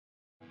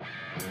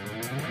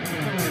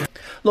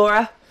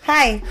Laura.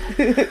 Hi.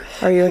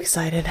 Are you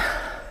excited?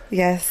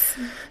 Yes.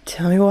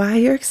 Tell me why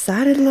you're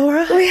excited,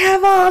 Laura. We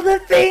have all the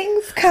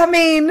things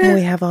coming.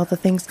 We have all the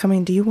things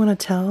coming. Do you want to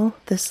tell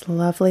this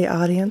lovely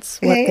audience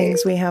what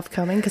things we have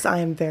coming? Because I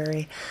am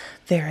very,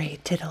 very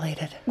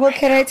titillated. Well,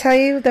 can I tell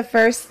you the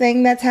first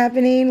thing that's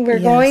happening? We're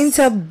going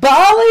to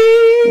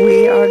Bali.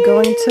 We are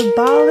going to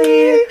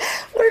Bali.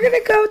 We're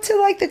going to go to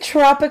like the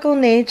tropical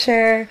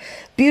nature.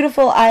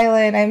 Beautiful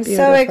island. I'm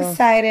so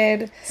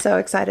excited. So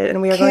excited.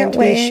 And we are going to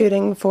be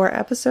shooting 4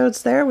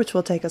 episodes there, which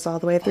will take us all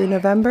the way through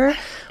November.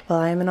 While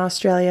I am in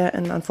Australia,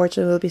 and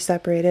unfortunately we'll be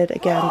separated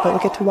again, but we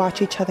get to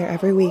watch each other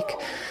every week.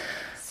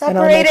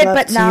 Separated,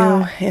 but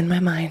not in my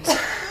mind.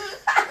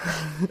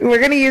 We're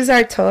going to use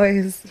our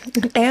toys.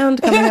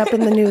 And coming up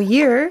in the new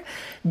year,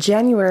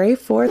 January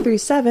 4 through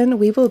 7,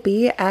 we will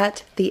be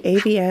at the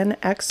AVN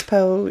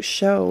Expo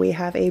show. We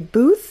have a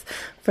booth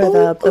for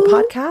the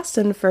podcast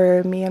and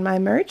for me and my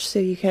merch, so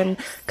you can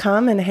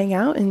come and hang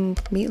out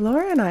and meet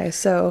Laura and I.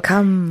 So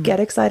come get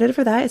excited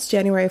for that. It's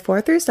January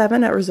 4 through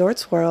 7 at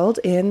Resorts World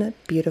in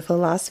beautiful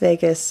Las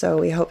Vegas. So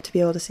we hope to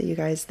be able to see you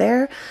guys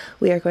there.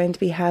 We are going to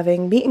be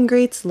having meet and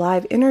greets,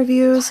 live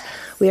interviews.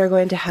 We are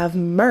going to have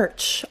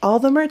merch. All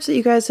the merch that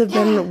you guys have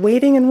been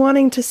waiting and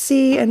wanting to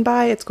see and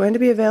buy, it's going to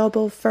be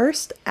available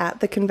first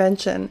at the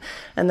convention.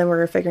 And then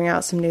we're figuring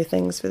out some new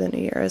things for the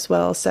new year as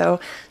well. So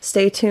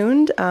stay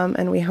tuned,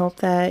 and we hope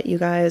that you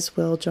guys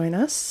will join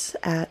us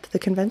at the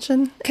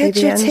convention. Get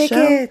your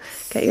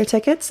tickets. Get your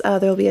tickets. There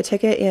will be a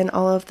ticket in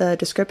all of the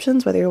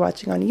descriptions, whether you're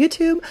watching on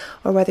YouTube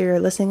or whether you're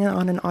listening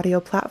on an audio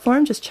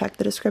platform. Just check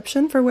the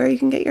description for where you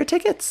can get your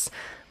tickets.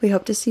 We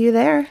hope to see you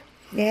there.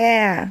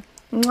 Yeah.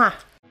 Mwah.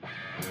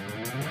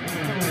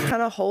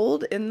 Kind of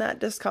hold in that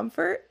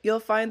discomfort, you'll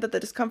find that the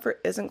discomfort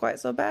isn't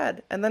quite so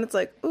bad. And then it's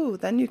like, ooh,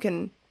 then you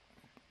can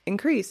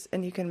increase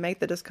and you can make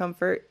the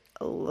discomfort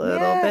a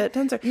little bit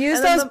tenser.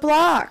 Use those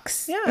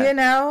blocks. Yeah. You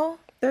know?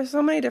 There's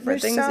so many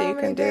different things that you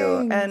can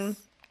do. And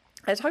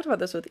I talked about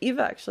this with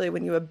Eva, actually,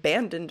 when you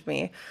abandoned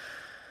me.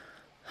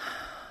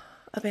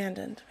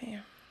 Abandoned me.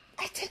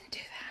 I didn't do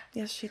that.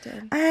 Yes, she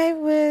did. I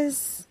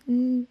was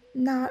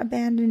not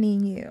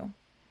abandoning you.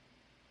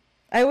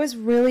 I was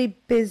really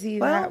busy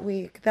that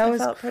week. I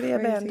felt pretty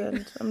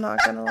abandoned. I'm not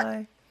going to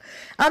lie.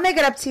 I'll make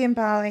it up to you in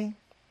Bali.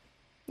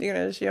 You're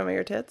going to show me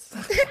your tits?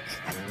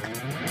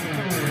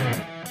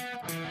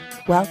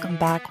 Welcome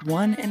back,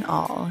 one and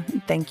all.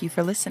 Thank you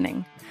for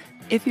listening.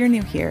 If you're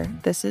new here,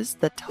 this is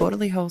the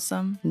Totally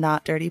Wholesome,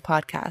 Not Dirty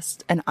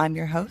podcast, and I'm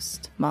your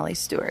host, Molly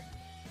Stewart.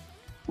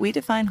 We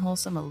define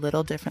wholesome a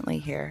little differently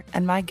here,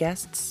 and my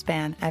guests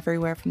span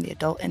everywhere from the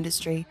adult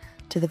industry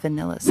to the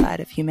vanilla side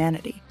of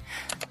humanity.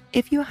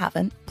 If you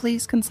haven't,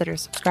 please consider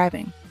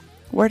subscribing.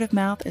 Word of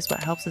mouth is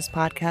what helps this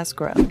podcast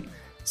grow.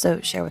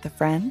 So share with a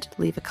friend,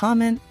 leave a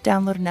comment,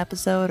 download an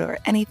episode, or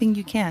anything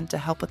you can to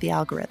help with the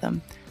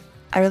algorithm.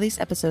 I release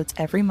episodes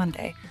every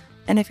Monday,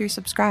 and if you're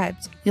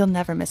subscribed, you'll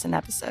never miss an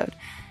episode.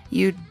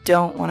 You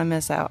don't want to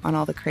miss out on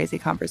all the crazy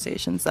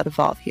conversations that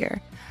evolve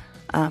here.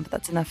 But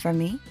that's enough from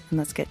me, and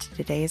let's get to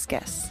today's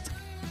guest.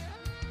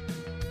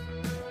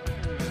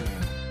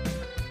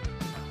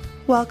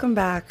 Welcome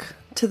back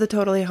to the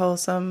Totally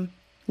Wholesome,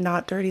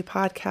 Not Dirty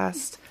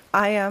podcast.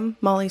 I am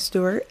Molly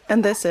Stewart,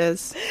 and this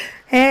is...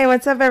 Hey,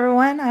 what's up,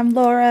 everyone? I'm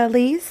Laura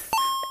Elise.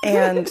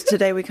 And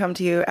today we come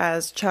to you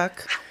as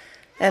Chuck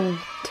and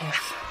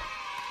Tiff.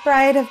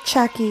 Bride of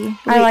Chucky,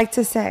 I like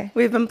to say.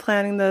 We've been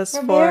planning this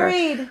We're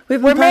married. We've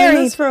been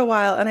planning this for a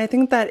while, and I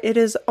think that it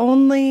is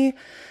only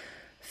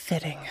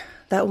fitting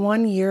that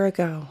 1 year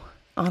ago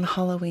on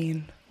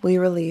Halloween, we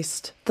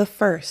released the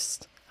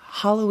first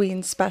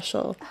Halloween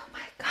special. Oh my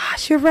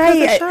gosh, you're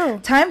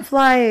right. Time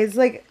flies.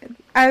 Like,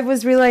 I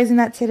was realizing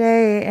that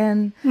today,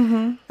 and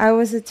I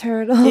was a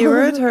turtle. You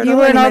were a turtle. You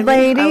were an old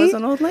lady. I was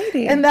an old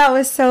lady. And that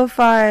was so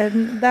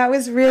fun. That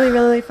was really,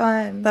 really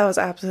fun. That was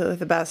absolutely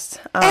the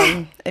best.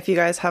 If you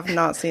guys have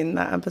not seen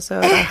that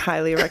episode, I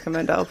highly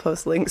recommend. I'll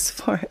post links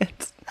for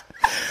it.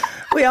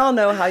 We all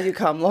know how you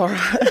come, Laura.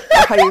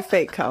 Or how you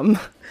fake come.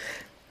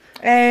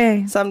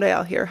 Hey. Someday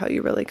I'll hear how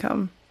you really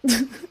come.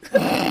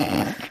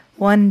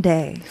 One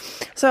day.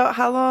 So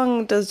how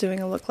long does doing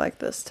a look like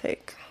this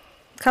take?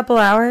 Couple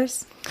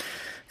hours.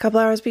 Couple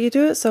hours, but you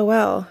do it so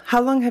well.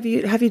 How long have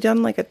you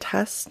done like a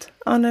test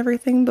on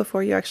everything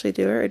before you actually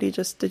do it, or did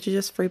you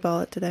just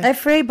freeball it today? I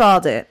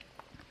freeballed it.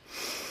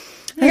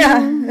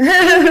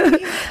 Yeah.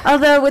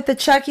 Although with the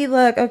Chucky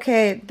look,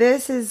 okay,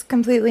 this is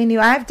completely new.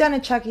 I've done a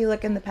Chucky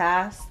look in the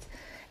past,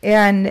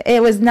 and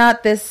it was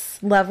not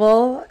this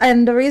level.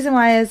 And the reason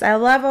why is I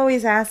love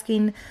always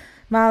asking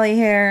Molly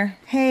here,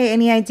 hey,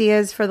 any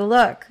ideas for the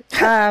look?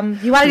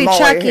 You want to do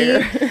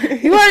Chucky?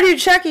 You You want to do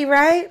Chucky,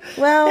 right?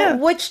 Well, Yeah.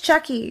 which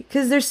Chucky?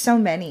 Because there's so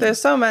many.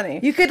 There's so many.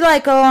 You could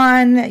like go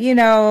on,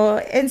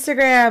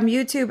 Instagram,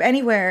 YouTube,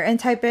 anywhere, and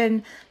type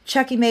in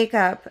Chucky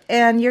makeup,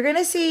 and you're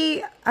gonna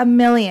see a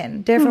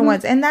million different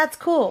ones, and that's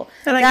cool.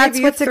 And I That's gave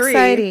you what's 3,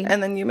 exciting.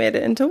 and then you made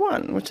it into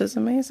 1, which is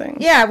amazing.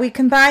 Yeah, we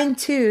combined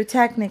 2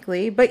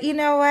 technically, but you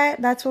know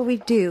what? That's what we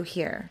do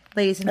here,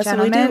 ladies and That's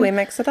gentlemen. what we do. We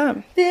mix it up.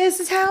 This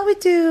is how we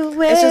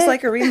do it. It's just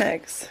like a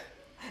remix.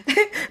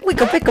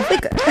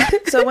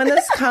 wicka. So when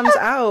this comes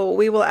out,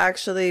 we will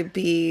actually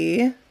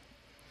be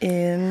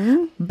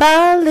in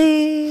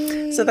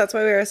Bali. So that's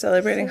why we were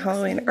celebrating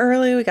Halloween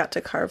early. We got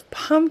to carve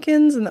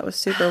pumpkins, and that was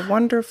super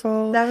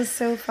wonderful. That was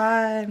so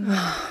fun.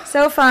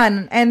 So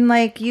fun. And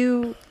like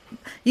you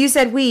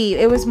said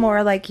it was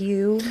more like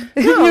you.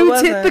 No, You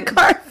it did the wasn't.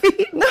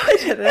 carving. No, I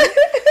didn't.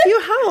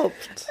 You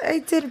helped. I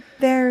did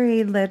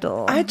very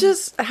little. I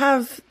just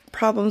have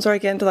problems where I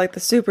get into like the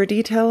super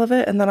detail of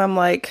it, and then I'm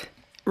like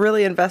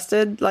really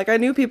invested. Like I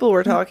knew people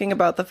were talking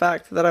about the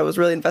fact that I was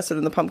really invested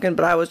in the pumpkin,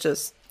 but I was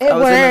in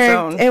the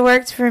zone. It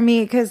worked for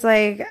me because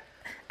like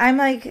I'm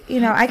like,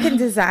 I can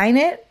design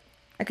it.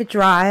 I could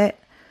draw it.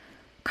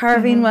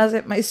 Carving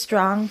wasn't my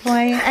strong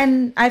point,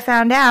 and I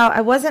found out I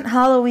wasn't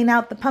hollowing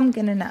out the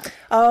pumpkin enough.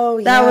 Oh,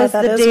 yeah, That was the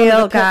is one of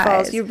deal, pitfalls.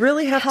 guys. You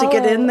really have to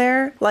get in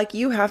there. Like,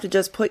 you have to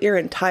just put your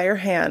entire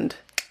hand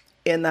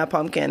in that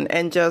pumpkin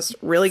and just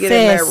really get in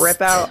there,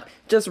 rip out,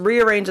 just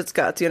rearrange its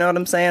guts. You know what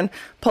I'm saying?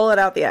 Pull it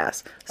out the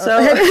ass. So,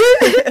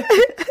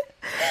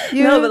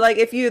 no, but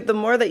like the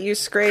more that you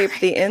scrape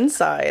the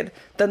inside,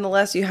 then the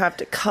less you have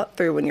to cut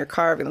through when you're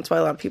carving. That's why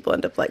a lot of people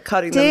end up like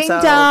cutting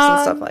themselves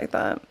and stuff like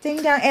that. Ding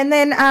dong. And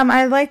then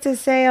I'd like to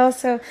say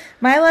also,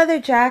 my leather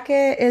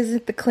jacket is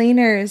at the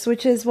cleaners,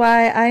 which is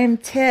why I am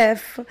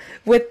Tiff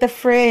with the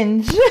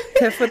fringe.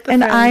 Tiff with the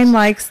and fringe. Ein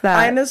likes that.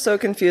 Ein is so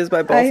confused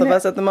by both of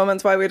us at the moment.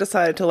 That's why we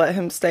decided to let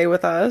him stay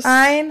with us.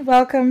 Ein,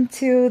 welcome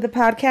to the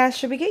podcast.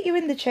 Should we get you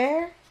in the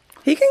chair?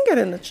 He can get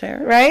in the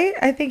chair. Right?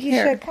 I think you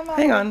Here, should. Come on.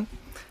 hang on.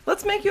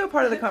 Let's make you a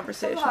part of the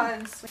conversation.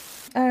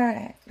 All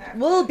right.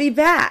 We'll be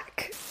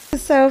back. This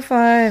is so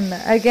fun.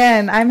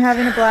 Again, I'm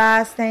having a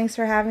blast. Thanks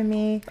for having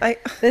me.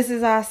 This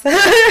is awesome.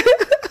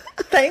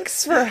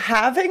 Thanks for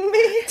having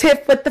me.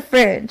 Tiff with the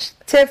fridge.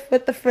 Tiff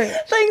with the fridge.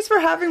 Thanks for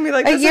having me.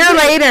 Like A year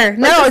later.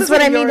 No, it's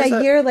what I mean. yours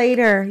A year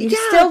later. You're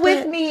still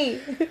with me.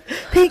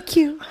 Thank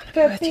you.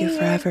 I'm with you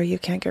forever. You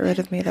can't get rid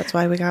of me. That's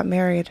why we got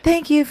married.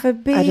 Thank you for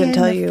being I didn't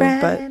tell you,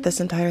 friend. but this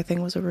entire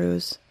thing was a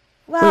ruse.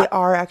 Well, We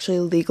are actually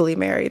legally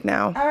married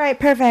now. all right,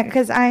 perfect,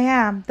 because I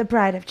am the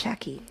bride of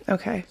Chucky.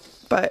 Okay.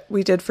 But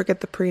we did forget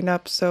the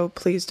prenup, so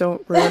please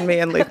don't ruin me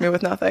and leave me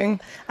with nothing.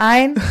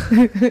 Ein.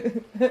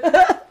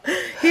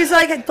 He's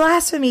like,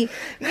 blasphemy.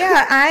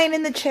 Yeah, Ein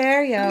in the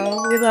chair,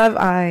 yo. We love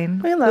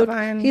Ein. We love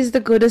Ein. He's the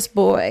goodest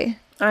boy.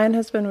 Ein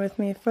has been with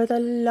me for the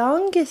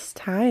longest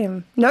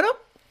time. No.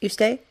 You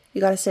stay.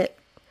 You gotta sit.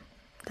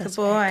 That's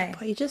Good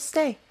boy. You just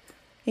stay.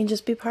 You can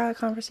just be part of the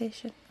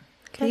conversation.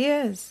 Okay? He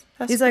is.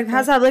 That's He's like, good.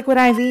 how's that liquid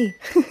IV?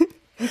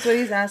 That's what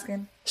he's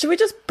asking. Should we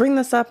just bring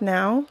this up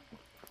now?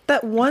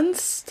 That 1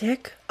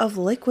 stick of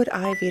liquid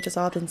IV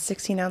dissolved in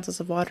 16 ounces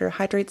of water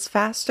hydrates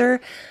faster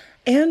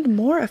and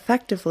more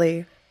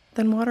effectively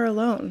than water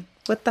alone.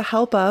 With the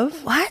help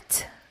of...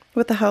 What?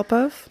 With the help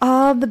of...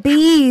 All the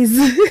bees.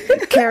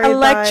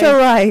 Electrolytes.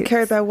 Electrolytes.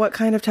 Carried by what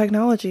kind of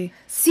technology?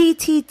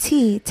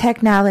 CTT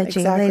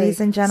technology, ladies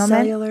and gentlemen.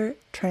 Cellular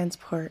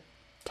transport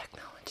technology.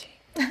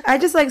 I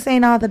just like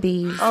saying all the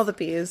bees. All the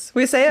bees.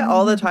 We say it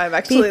all the time,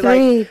 actually. B3,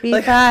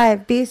 like,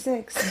 B5,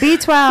 B6,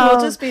 B12.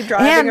 we'll just be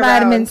driving and around.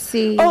 vitamin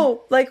C.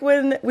 Oh, like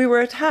when we were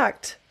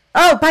attacked.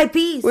 Oh, by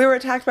bees. We were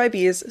attacked by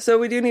bees, so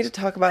we do need to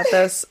talk about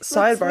this.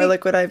 Sidebar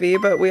liquid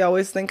IV, but we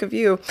always think of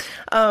you.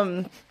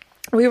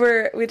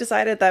 We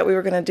decided that we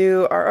were going to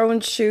do our own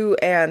shoot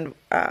and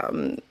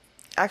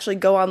actually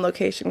go on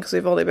location because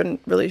we've only been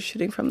really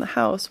shooting from the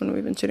house when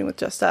we've been shooting with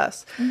just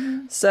us.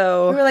 Mm-hmm.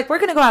 So we were like, we're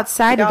going to go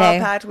outside we got today.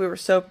 all packed. We were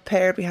so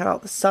prepared. We had all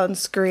the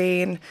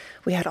sunscreen.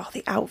 We had all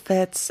the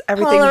outfits.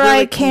 Everything Polaroid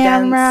really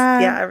camera.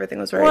 condensed. Yeah, everything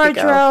was ready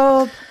to go.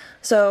 Wardrobe.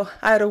 So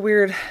I had a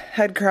weird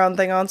head crown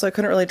thing on, so I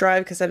couldn't really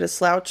drive because I had to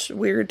slouch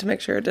weird to make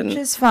sure it didn't. Which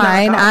is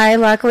fine. knock off. I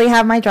luckily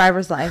have my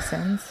driver's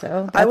license,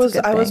 so that's I was a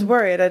good I was thing.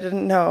 worried. I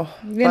didn't know.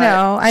 You But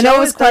know, I she know it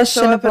always was does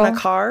show up in a questionable.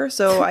 car,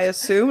 so I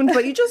assumed.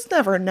 But you just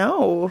never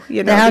know.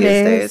 You know,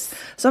 Nowadays. these days.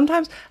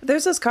 Sometimes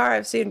there's this car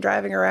I've seen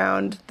driving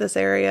around this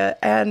area,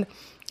 and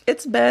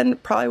it's been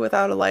probably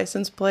without a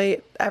license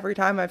plate every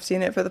time I've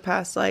seen it for the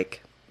past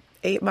like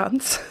 8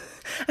 months.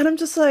 And I'm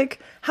just like,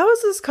 how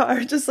is this car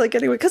just like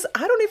anyway? Because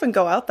I don't even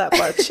go out that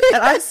much,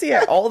 and I see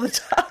it all the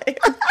time.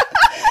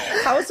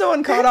 How is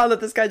someone caught on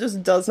that this guy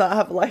just does not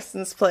have a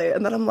license plate?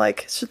 And then I'm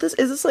like, is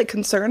this like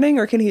concerning,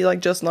 or can he like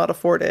just not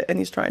afford it and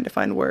he's trying to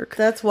find work?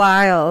 That's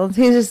wild.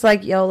 He's just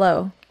like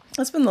YOLO.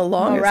 That's been the I'll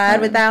longest ride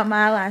time. without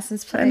my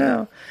license plate. I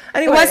know. It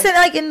Anyway, wasn't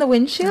like in the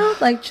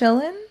windshield, like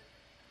chilling.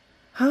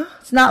 huh?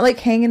 It's not like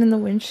hanging in the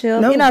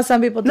windshield. No. You know, how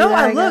some people do No,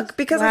 that. I look guess.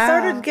 because Wow. I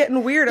started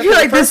getting weird after You're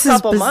the like, first this is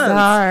couple months.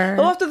 bizarre.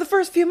 Well, after the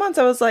first few months,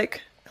 I was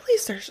like, at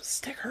least there's a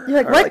sticker. You're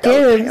like, or what like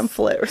gives? a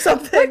pamphlet or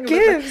something. What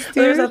gives, dude?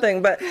 There's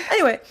nothing. But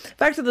anyway,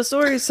 back to the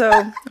story.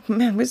 So,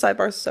 man, we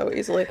sidebar so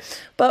easily.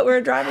 But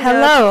we're driving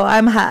Hello,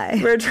 I'm high.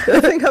 We're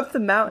driving up the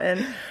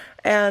mountain,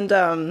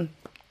 and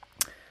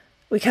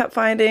we kept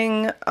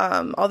finding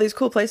all these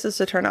cool places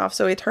to turn off.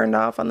 So we turned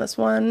off on this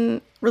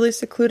one really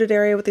secluded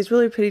area with these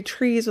really pretty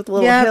trees with a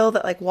little hill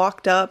that like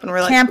walked up, and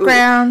we're like,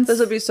 campgrounds. This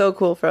would be so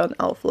cool for an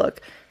elf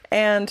look.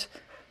 And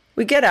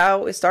we get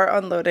out, we start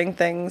unloading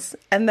things,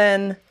 and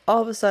then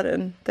all of a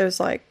sudden there's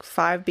like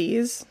 5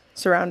 bees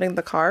surrounding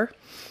the car.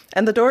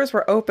 And the doors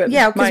were open.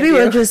 Yeah, because we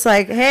were just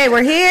like, hey,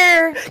 we're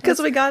here.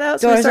 Because we got out,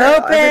 so doors we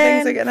started, open,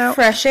 everything's getting out.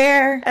 fresh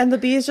air. And the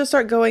bees just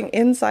start going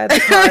inside the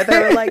car. They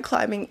were like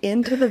climbing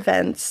into the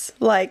vents.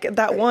 Like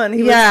that one,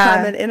 he was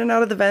climbing in and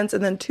out of the vents,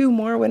 and then 2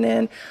 more went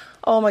in.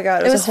 Oh my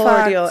God, it was a whole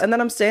ordeal. And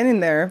then I'm standing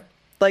there,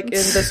 like in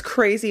this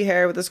crazy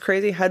hair with this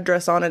crazy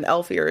headdress on and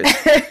elf ears,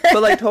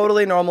 but like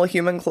totally normal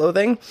human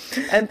clothing.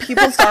 And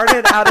people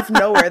started out of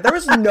nowhere. There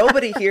was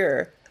nobody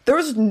here. There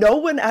was no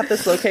one at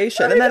this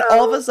location. And then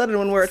all of a sudden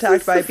when we were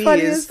attacked by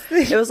bees,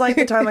 it was like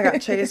the time I got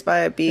chased by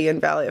a bee in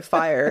Valley of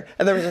Fire,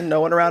 and there was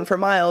no one around for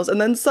miles. And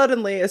then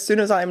suddenly, as soon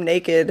as I'm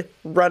naked,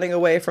 running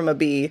away from a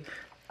bee,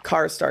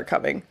 cars start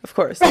coming. Of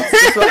course. That's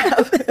just what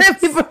happens.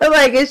 People are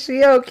like, is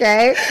she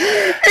okay? And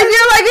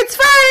you're like, it's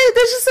fine.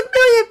 There's just a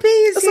million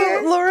bees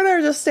here. So Laura and I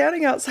are just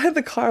standing outside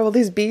the car while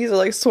these bees are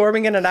like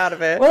swarming in and out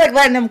of it. We're like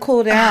letting them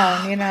cool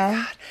down, you know?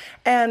 God.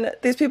 And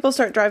these people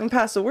start driving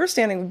past. So we're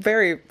standing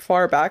very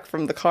far back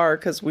from the car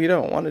because we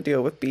don't want to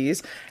deal with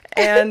bees.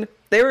 And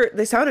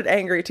they sounded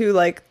angry too.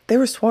 Like they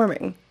were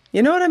swarming.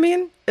 You know what I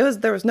mean?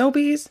 There was no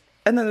bees.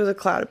 And then there was a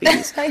cloud of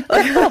bees. I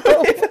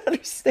don't even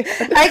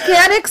understand. I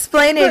can't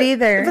explain it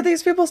either. But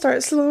these people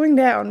start slowing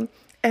down,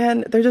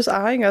 and they're just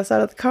eyeing us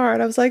out of the car.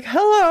 And I was like,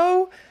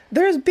 hello,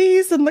 there's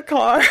bees in the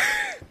car.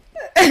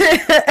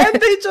 And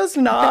they just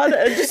nod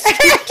and just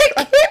keep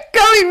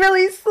going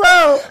really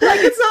slow.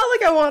 Like, it's not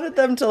like I wanted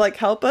them to like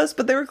help us,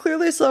 but they were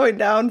clearly slowing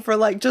down for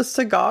like just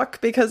to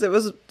gawk, because it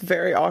was a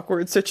very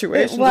awkward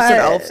situation. Just an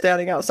elf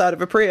standing outside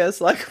of a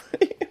Prius. Like,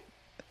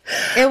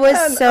 it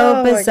was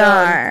so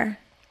bizarre.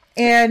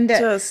 And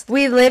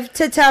we lived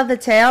to tell the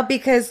tale,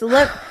 because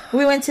look,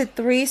 we went to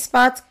 3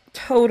 spots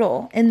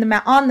total in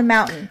on the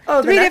mountain.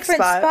 Oh, 3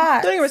 different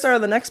spots. Don't even start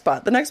on the next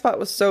spot. The next spot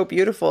was so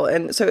beautiful,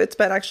 and so it's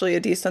been actually a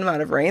decent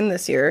amount of rain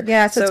this year.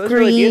 Yeah, so it's it was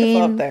green. Really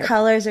beautiful up there.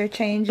 Colors are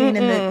changing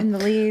in the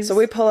leaves. So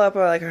we pull up.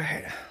 We're like, all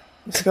right,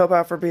 let's scope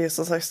out for bees.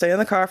 Let's like stay in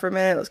the car for a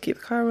minute. Let's keep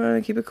the car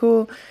running, keep it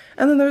cool.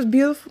 And then there's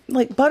beautiful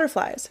like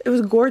butterflies. It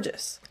was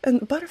gorgeous,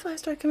 and butterflies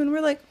started coming. We're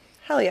like,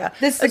 hell yeah.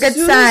 This is a good As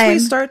soon sign. as we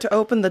start to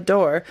open the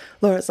door,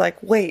 Laura's like,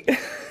 wait. It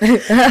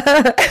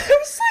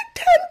was like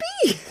 10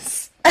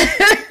 bees.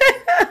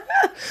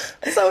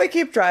 So we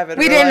keep driving.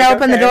 We didn't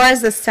open the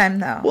doors this time,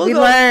 though. We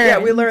learned. Yeah,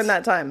 we learned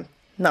that time.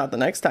 Not the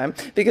next time.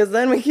 Because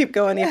then we keep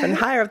going even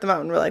higher up the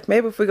mountain. We're like,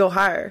 maybe if we go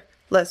higher,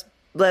 less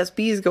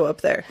bees go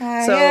up there.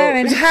 Higher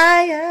and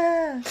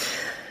higher.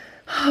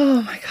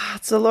 Oh my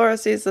God. So Laura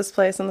sees this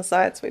place on the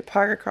side, so we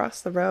park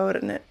across the road,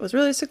 and it was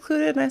really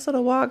secluded, nice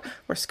little walk.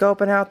 We're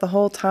scoping out the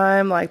whole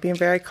time, like being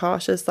very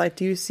cautious, like,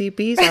 do you see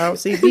bees? I don't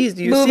see bees.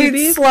 Do you see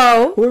bees?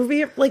 Slow.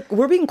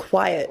 We're being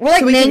quiet. We're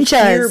like so we ninjas.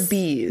 Can hear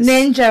bees.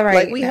 Ninja right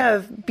Like we now.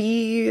 have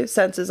bee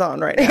senses on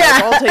right now.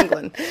 It's all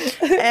tingling.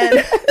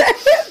 And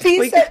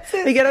we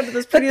get into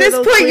this pretty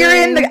little At this point, you're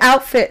in clearing. the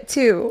outfit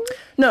too.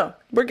 No,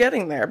 we're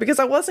getting there, because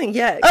I wasn't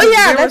yet. Oh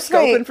yeah, we were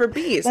scoping right. for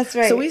bees. That's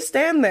right. So we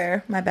stand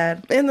there. My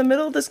bad. In the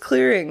middle of this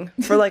clearing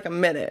for like a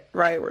minute,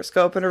 right? We're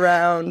scoping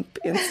around,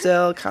 being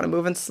still, kind of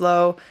moving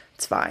slow.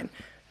 It's fine.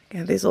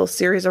 And these little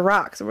series of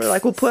rocks. And we're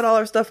like, we'll put all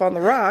our stuff on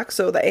the rocks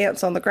so the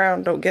ants on the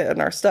ground don't get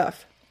in our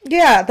stuff.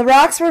 Yeah, the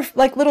rocks were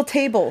like little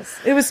tables.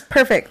 It was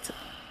perfect.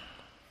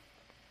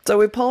 So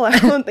we pull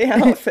out the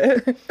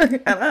outfit,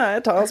 and I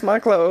toss my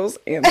clothes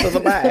into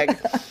the bag.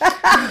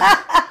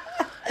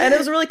 And it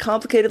was a really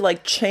complicated,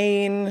 like,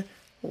 chain,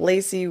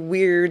 lacy,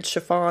 weird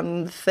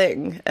chiffon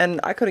thing. And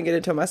I couldn't get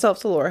into it myself,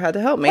 so Laura had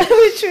to help me.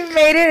 Which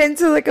made it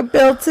into, like, a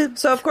built-in...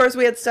 So, of course,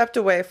 we had stepped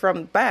away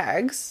from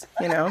bags,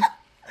 you know.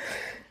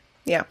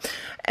 Yeah.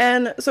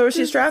 And so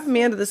she's strapping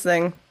me into this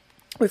thing.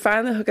 We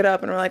finally hook it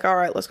up, and we're like, all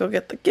right, let's go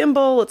get the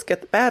gimbal, let's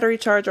get the battery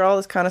charger, all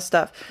this kind of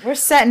stuff. We're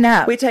setting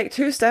up. We take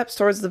 2 steps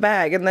towards the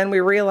bag, and then we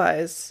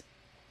realize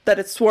that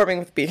it's swarming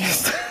with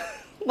bees.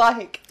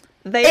 Like,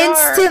 they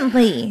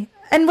instantly.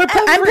 And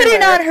I'm everywhere.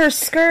 putting on her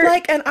skirt.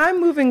 Like, and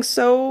I'm moving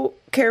so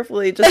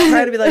carefully, just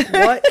trying to be like,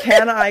 what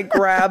can I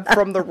grab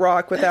from the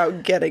rock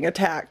without getting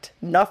attacked?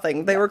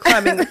 Nothing. They were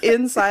climbing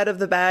inside of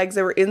the bags.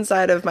 They were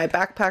inside of my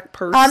backpack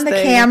purse on the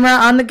camera,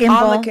 on the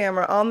gimbal. On the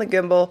camera, on the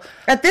gimbal.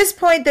 At this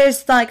point,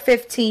 there's like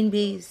 15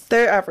 bees.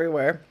 They're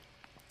everywhere.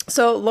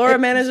 So Laura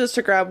manages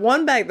to grab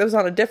one bag that was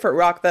on a different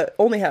rock that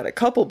only had a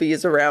couple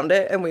bees around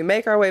it, and we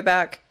make our way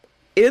back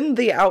in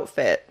the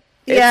outfit.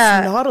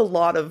 Yeah. It's not a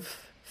lot of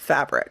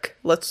fabric.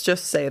 Let's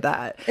just say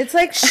that. It's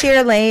like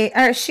sheer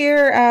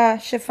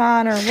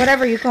chiffon or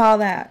whatever you call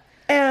that.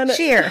 And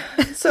sheer.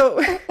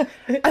 So,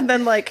 and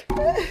then like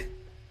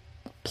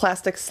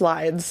plastic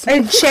slides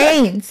and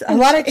chains, a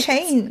lot of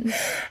chains,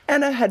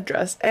 and a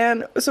headdress.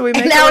 And so we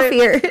make our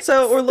fears.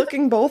 So we're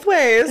looking both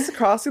ways,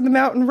 crossing the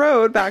mountain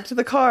road back to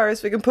the car,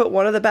 so we can put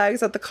one of the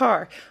bags at the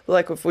car.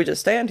 Like, if we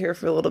just stand here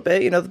for a little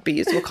bit, the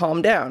bees will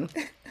calm down.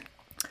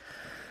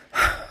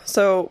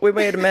 So we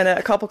wait a minute,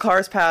 a couple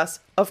cars pass,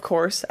 of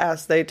course,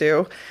 as they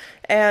do,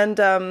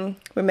 and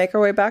we make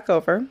our way back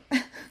over.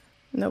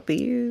 No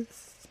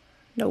bees.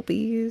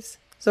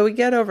 So we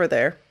get over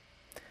there.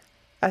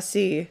 I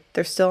see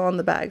they're still on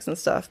the bags and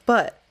stuff,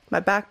 but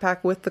my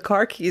backpack with the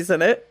car keys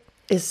in it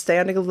is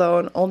standing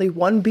alone, only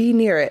one bee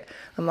near it.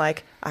 I'm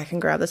like, I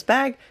can grab this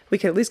bag. We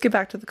can at least get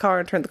back to the car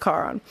and turn the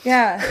car on.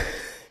 Yeah.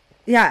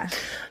 Yeah.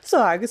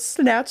 So I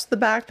snatch the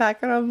backpack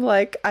and I'm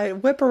like, I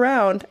whip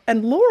around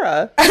and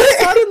Laura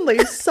suddenly,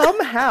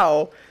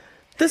 somehow,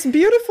 this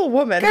beautiful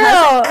woman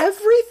has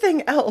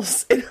everything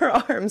else in her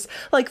arms.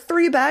 Like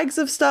 3 bags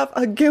of stuff,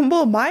 a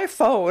gimbal, my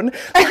phone.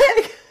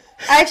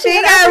 I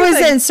think I was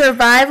in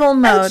survival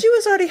mode. And she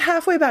was already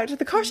halfway back to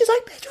the car. She's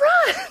like, bitch,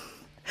 run!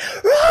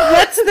 Run!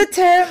 What's the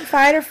term?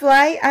 Fight or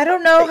flight? I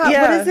don't know.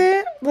 What is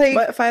it?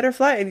 Like fight or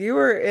flight. And you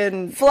were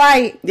in...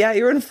 Flight. Yeah,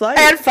 you were in flight.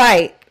 And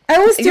fight. I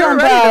was doing You were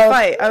ready to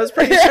fight. I was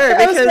pretty sure.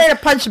 I was ready to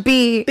punch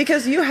B.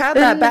 Because you had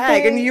that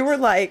bag and you were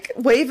like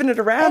waving it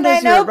around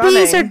as you were running. And I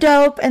know bees are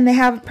dope and they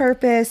have a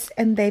purpose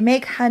and they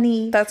make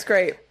honey. That's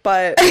great.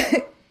 But...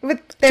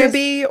 to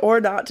be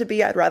or not to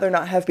be, I'd rather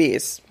not have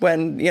bees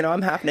when,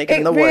 I'm half naked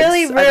in the woods. It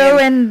really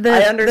ruined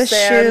I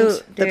understand the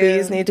shoot, the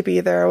bees need to be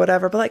there or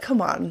whatever, but like,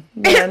 come on,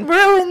 man. It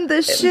ruined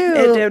the shoot.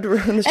 It did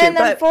ruin the shoot. And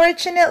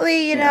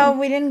unfortunately,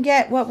 we didn't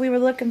get what we were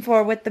looking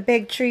for with the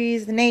big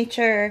trees, the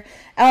nature,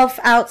 elf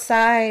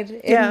outside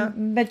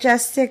in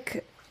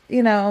majestic,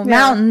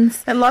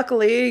 mountains. And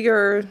luckily,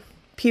 your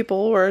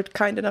people were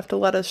kind enough to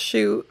let us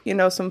shoot,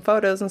 some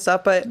photos and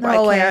stuff, but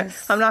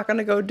I'm not going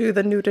to go do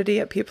the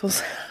nudity at people's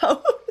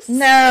house.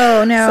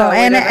 No. So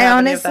and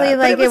honestly,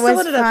 like, it was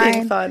ended up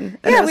being fun.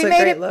 Yeah, we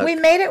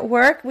made it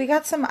work. We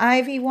got some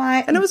ivy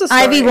wine. And it was a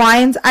story.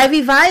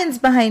 Ivy vines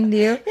behind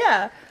you.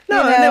 Yeah.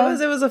 No,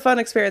 and it was a fun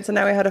experience, and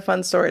now we had a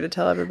fun story to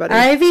tell everybody.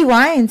 Ivy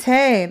Wines,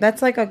 hey,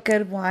 that's like a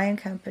good wine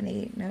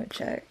company. No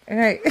check. All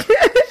right.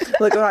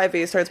 Look when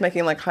Ivy starts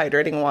making like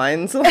hydrating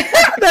wines.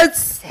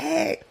 That's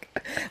sick.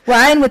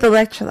 Wine with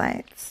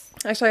electrolytes.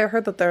 Actually, I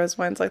heard that there was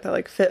wines like that,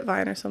 like Fit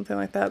Vine or something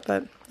like that,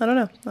 but I don't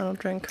know. I don't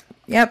drink.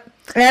 Yep.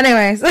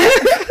 Anyways,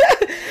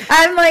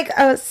 I'm like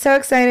so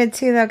excited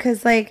too, though,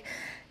 because like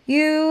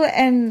you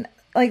and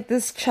like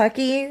this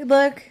Chucky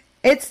look,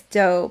 it's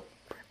dope.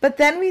 But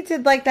then we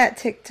did like that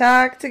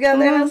TikTok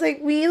together, and I was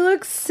like, we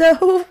look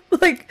so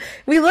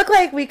we look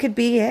like we could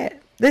be it.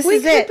 This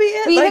is it.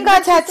 We even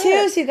got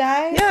tattoos, you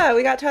guys. Yeah,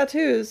 we got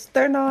tattoos.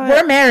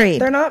 We're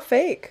married. They're not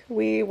fake.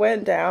 We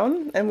went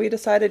down and we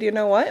decided, you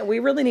know what? We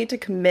really need to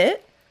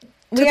commit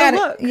to the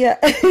look. Yeah.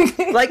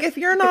 Like, if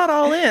you're not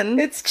all in,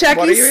 it's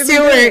Chucky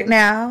Stewart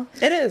now.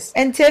 It is.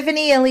 And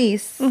Tiffany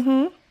Elise.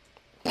 Mm-hmm.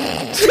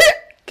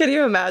 Can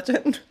you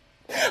imagine?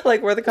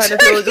 Like, we're the kind of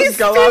people who just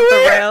go off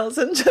the rails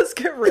and just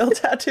get real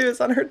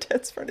tattoos on her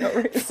tits for no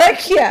reason.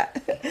 Heck yeah.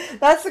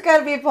 That's the kind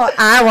of people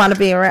I want to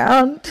be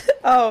around.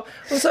 Oh,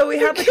 well, so we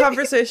had the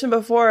conversation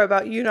before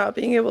about you not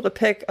being able to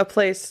pick a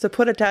place to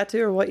put a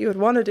tattoo or what you would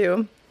want to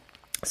do.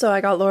 So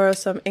I got Laura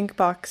some ink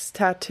box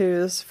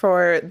tattoos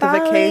for the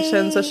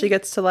vacation, so she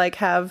gets to like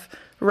have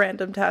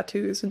random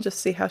tattoos and just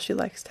see how she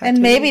likes tattoos.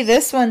 And maybe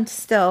this one's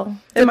still.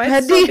 It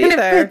might still be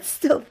there. It's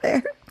still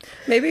there.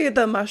 Maybe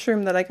the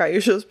mushroom that I got you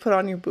should just put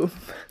on your boob.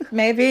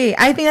 Maybe.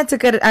 I think that's a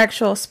good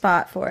actual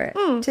spot for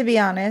it, to be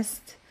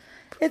honest.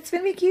 It's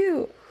going to be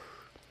cute.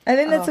 I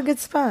think that's a good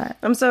spot.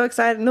 I'm so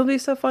excited. And it'll be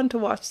so fun to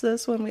watch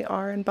this when we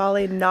are in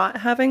Bali not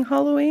having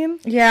Halloween.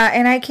 Yeah,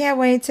 and I can't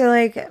wait to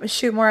like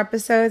shoot more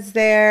episodes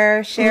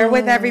there, share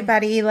with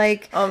everybody.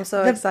 Like, I'm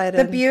so excited.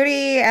 The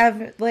beauty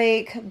of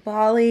like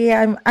Bali,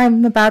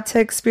 I'm about to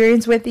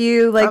experience with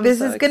you. Like,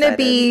 this is going to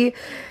be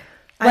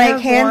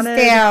like hands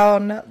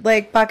down,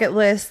 like bucket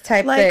list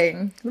type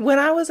thing. When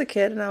I was a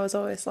kid and I was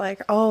always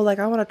like, oh, like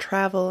I want to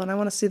travel and I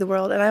want to see the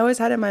world. And I always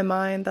had in my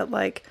mind that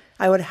like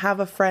I would have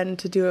a friend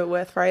to do it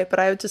with, right? But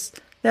I just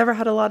never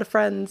had a lot of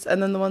friends.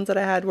 And then the ones that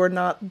I had were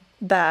not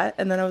that.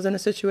 And then I was in a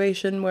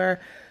situation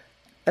where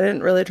I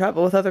didn't really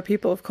travel with other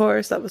people, of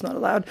course. That was not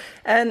allowed.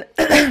 And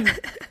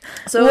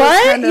so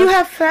what? You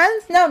have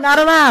friends? No, not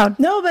allowed.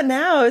 No, but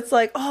now it's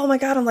like, oh my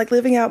God, I'm like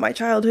living out my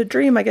childhood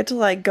dream. I get to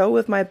like go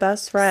with my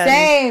best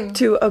friend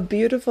to a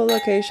beautiful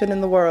location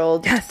in the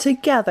world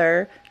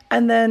together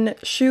and then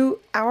shoot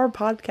our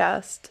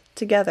podcast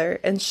together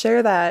and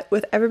share that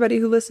with everybody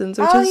who listens,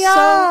 which is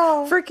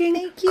so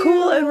freaking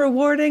cool and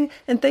rewarding.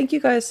 And thank you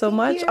guys so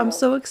much. I'm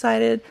so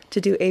excited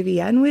to do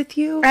AVN with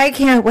you. I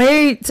can't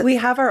wait. We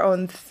have our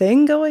own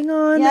thing going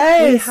on.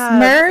 Yes, we have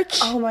merch.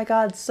 Oh my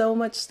God, so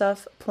much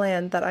stuff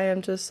planned that I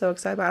am just so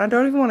excited about. I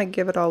don't even want to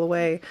give it all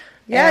away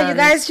Yeah, you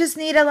guys just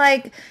need to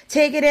like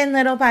take it in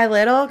little by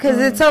little because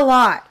it's a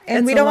lot,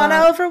 and we don't want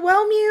to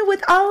overwhelm you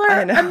with all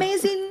our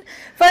amazing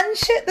fun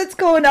shit that's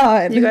going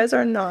on. You guys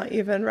are not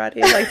even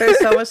ready. Like, there's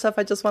so much stuff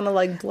I just want to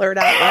like blurt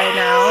out right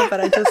now, but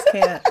I just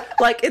can't.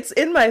 Like, it's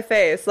in my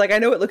face. Like, I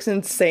know it looks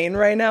insane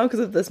right now because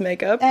of this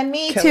makeup. And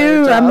me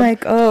too. I'm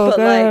like, oh, but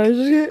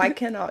gosh. like, I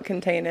cannot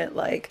contain it.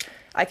 Like,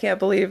 I can't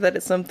believe that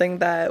it's something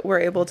that we're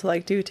able to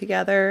like do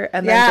together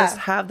and then just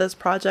have this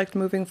project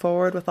moving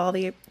forward with all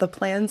the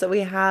plans that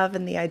we have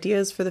and the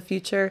ideas for the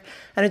future.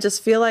 And I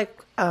just feel like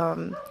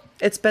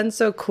it's been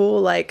so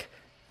cool, like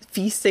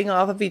feasting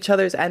off of each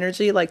other's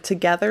energy, like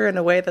together in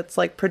a way that's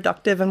like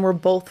productive and we're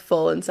both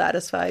full and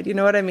satisfied. You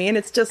know what I mean?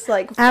 It's just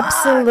like,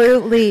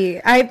 absolutely.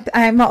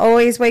 I'm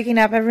always waking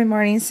up every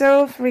morning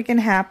so freaking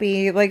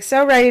happy, like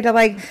so ready to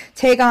like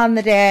take on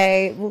the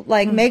day,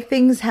 like make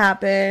things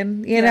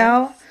happen, you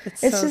know?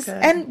 It's so just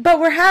good. But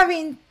we're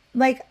having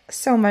like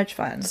so much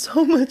fun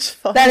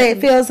that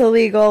it feels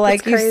illegal,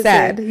 like you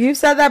said. You've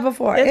said that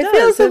before. It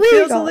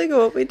feels illegal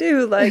what we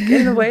do, like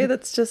in a way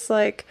that's just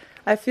like,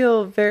 I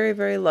feel very,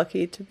 very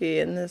lucky to be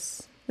in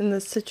this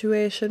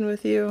situation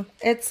with you.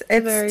 It's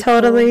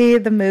totally cool.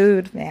 The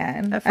mood,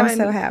 man. I'm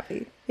so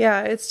happy. Yeah,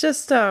 it's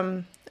just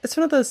it's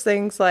one of those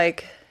things,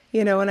 like,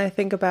 you know, when I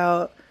think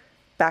about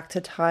back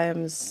to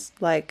times,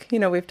 like, you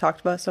know, we've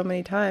talked about so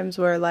many times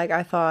where like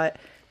I thought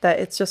that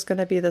it's just going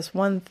to be this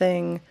one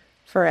thing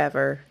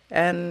forever.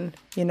 And,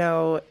 you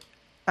know,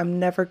 I'm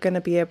never going to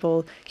be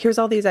able, here's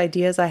all these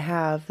ideas I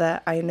have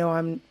that I know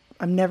I'm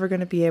never going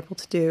to be able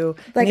to do.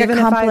 Like, and even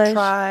if I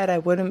tried, I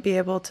wouldn't be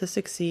able to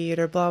succeed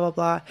or blah, blah,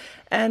 blah.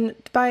 And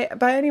by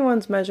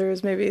anyone's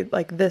measures, maybe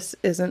like this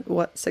isn't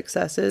what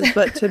success is,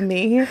 but to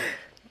me,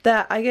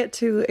 that I get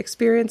to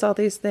experience all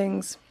these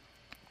things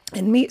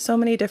and meet so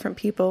many different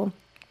people.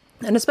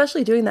 And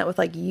especially doing that with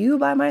like you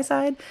by my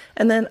side,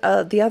 and then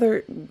the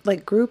other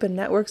like group and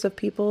networks of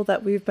people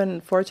that we've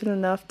been fortunate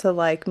enough to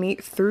like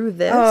meet through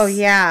this. Oh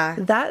yeah,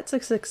 that's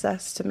a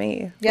success to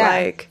me. Yeah,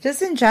 like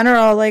just in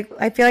general, like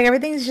I feel like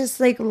everything's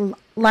just like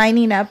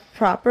lining up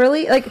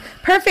properly, like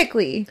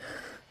perfectly,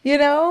 you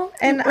know.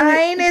 And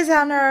Ein is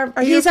on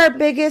he's our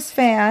biggest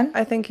fan.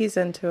 I think he's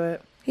into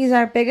it. He's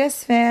our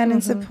biggest fan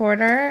and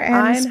supporter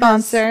and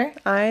sponsor.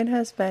 Ein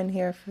has been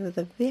here for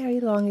the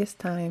very longest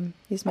time.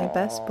 He's my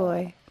best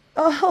boy.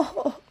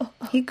 Oh,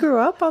 he grew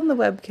up on the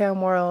webcam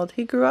world.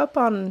 He grew up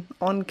on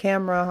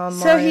camera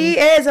online. So he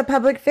is a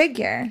public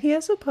figure. He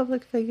is a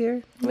public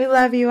figure. We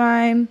love you,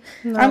 Ein.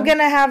 No. I'm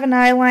gonna have an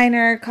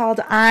eyeliner called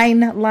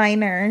Ein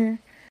Liner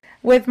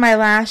with my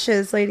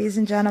lashes, ladies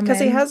and gentlemen.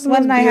 Because he has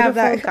one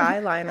beautiful guy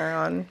liner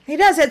on. He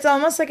does. It's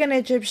almost like an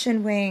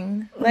Egyptian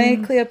wing,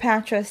 like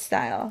Cleopatra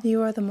style.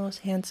 You are the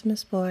most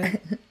handsomest boy,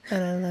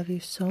 and I love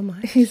you so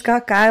much. He's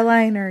got guy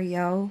liner,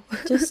 yo.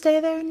 Just stay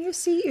there in your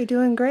seat. You're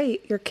doing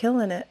great. You're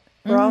killing it.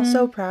 We're all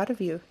so proud of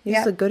you.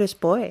 He's the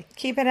goodest boy.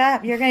 Keep it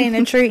up. You're getting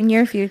a treat in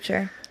your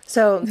future.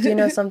 So, do you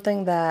know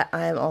something that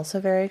I'm also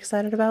very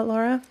excited about,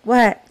 Laura?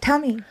 What? Tell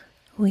me.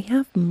 We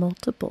have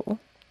multiple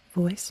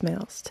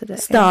voicemails today.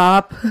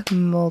 Stop.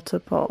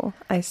 Multiple.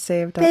 I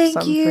saved up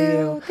some for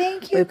you.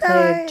 Thank you, We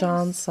guys. played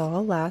John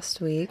Saul last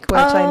week, which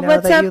I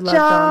know that you love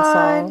John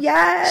Saul.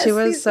 Yes. She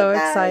was so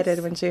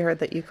excited when she heard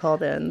that you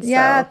called in.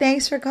 Yeah,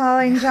 thanks for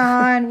calling,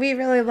 John. We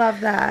really love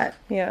that.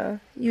 Yeah.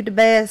 You the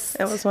best.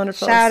 It was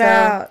wonderful. Shout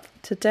out.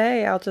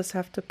 Today, I'll just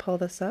have to pull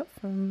this up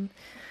from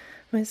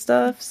my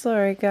stuff.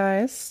 Sorry,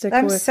 guys. Stick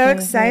with me. I'm so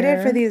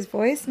excited for these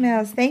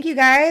voicemails. Thank you,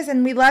 guys,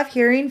 and we love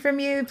hearing from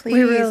you. Please,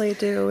 we really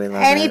do. We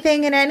love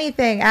anything and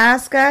anything.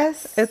 Ask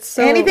us. It's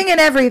so anything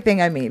and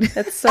everything. I mean,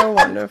 it's so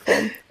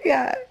wonderful.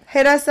 Yeah,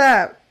 hit us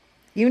up.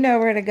 You know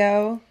where to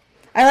go.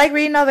 I like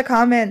reading all the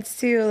comments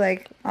too,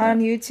 like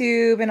on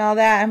YouTube and all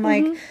that. I'm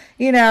like,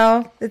 you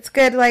know, it's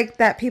good like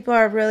that people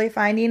are really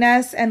finding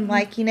us and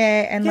liking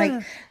it and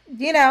like.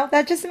 You know,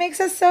 that just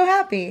makes us so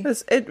happy.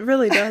 It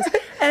really does.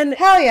 And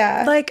hell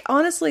yeah. Like,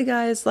 honestly,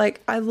 guys,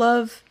 like, I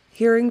love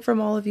hearing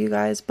from all of you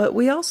guys, but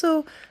we've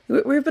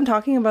been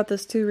talking about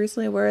this too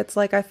recently, where it's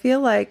like, I feel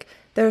like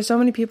there are so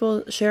many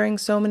people sharing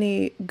so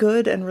many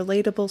good and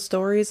relatable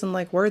stories and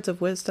like words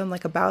of wisdom,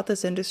 like about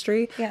this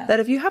industry, that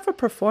if you have a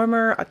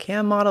performer, a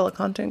cam model, a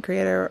content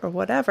creator, or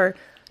whatever,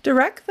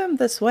 direct them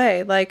this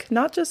way. Like,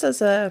 not just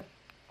as a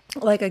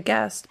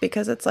guest,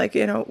 because it's like,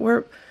 you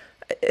know,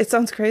 it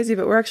sounds crazy,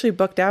 but we're actually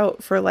booked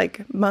out for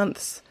like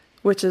months,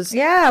 which is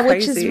crazy.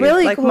 Which is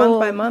really like cool. Month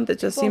by month, it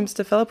just seems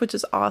to fill up, which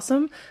is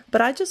awesome.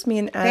 But I just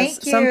mean as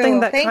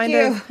something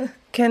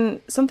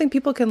that something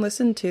people can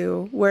listen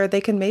to, where they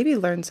can maybe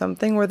learn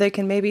something, where they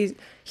can maybe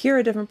hear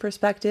a different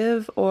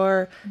perspective,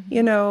 or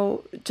you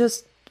know,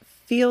 just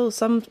feel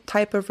some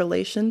type of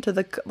relation to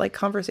the like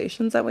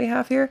conversations that we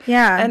have here.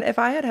 Yeah. And if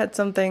I had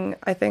something,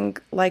 I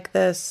think like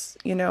this,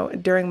 you know,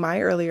 during my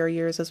earlier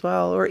years as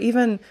well, or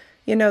even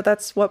you know,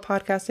 that's what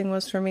podcasting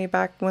was for me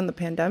back when the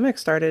pandemic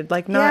started.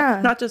 Like,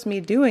 not just me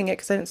doing it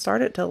because I didn't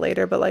start it till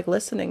later, but like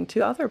listening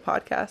to other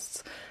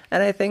podcasts.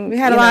 And I think we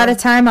had a lot of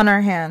time on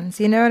our hands.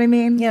 You know what I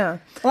mean? Yeah.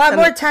 A lot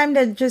more time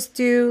to just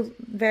do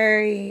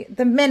the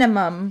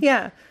minimum.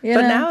 Yeah.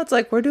 But now it's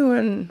like we're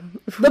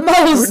doing the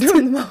most. We're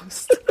doing the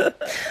most.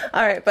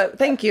 All right. But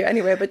thank you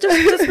anyway. But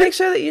just make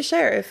sure that you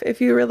share if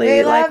you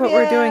really like what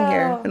we're doing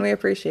here. And we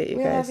appreciate you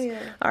guys. Love you.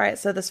 All right.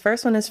 So this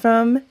first one is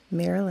from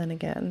Marilyn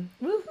again.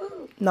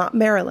 Woohoo. Not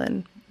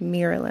Marilyn.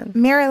 Marilyn.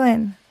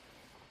 Marilyn.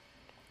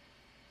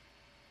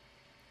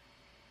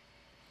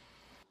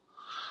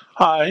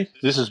 Hi,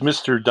 this is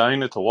Mr.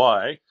 Dine at the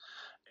Y,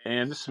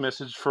 and this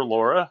message for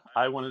Laura.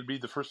 I wanted to be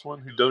the first one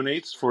who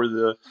donates for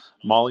the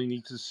Molly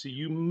Needs to See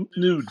You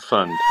Nude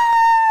Fund.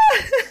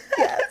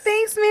 Yes.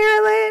 Thanks,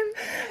 Marilyn.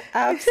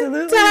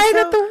 Absolutely. Dine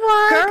at the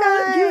Y, girl,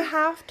 guys. you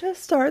have to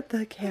start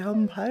the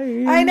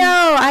campaign. I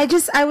know. I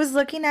was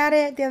looking at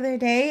it the other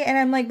day, and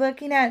I'm like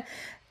looking at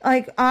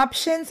like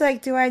options.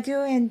 Like, do I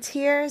do in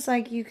tiers?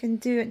 Like, you can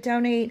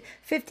donate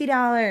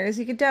 $50.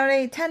 You could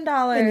donate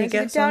 $10. And you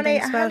get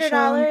donate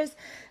 $100.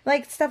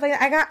 Like stuff like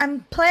that.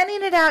 I'm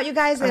planning it out, you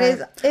guys. It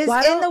is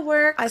in the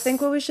works. I think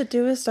what we should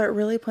do is start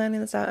really planning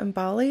this out in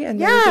Bali,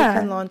 and then we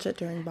can launch it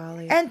during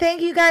Bali. And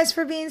thank you guys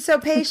for being so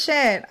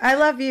patient. I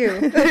love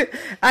you.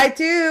 I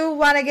do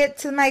want to get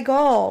to my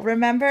goal.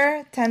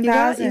 Remember,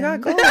 10,000. You got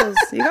goals.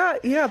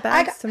 You got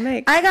bags to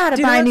make. I gotta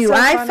buy a new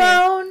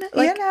iPhone.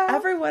 Like, you know,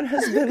 everyone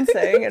has been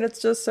saying, and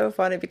it's just so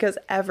funny because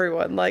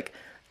everyone like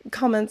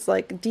comments,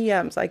 like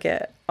DMs I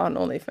get on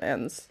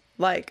OnlyFans.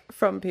 Like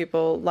from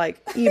people,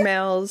 like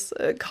emails,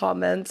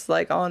 comments,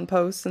 like on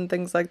posts and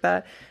things like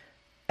that.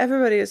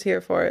 Everybody is here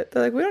for it.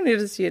 They're like, we don't need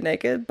to see you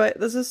naked, but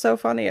this is so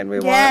funny, and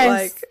we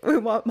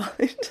want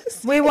Molly to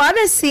see. We want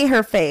to see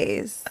her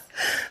face.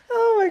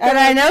 Oh my god! And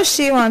I know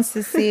she wants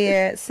to see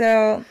it,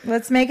 so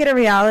let's make it a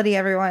reality,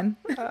 everyone.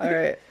 All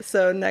right.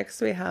 So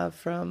next we have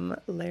from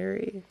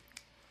Larry.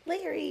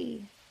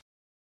 Larry.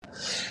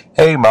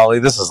 Hey Molly,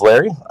 this is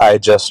Larry. I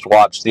just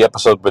watched the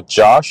episode with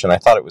Josh, and I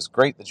thought it was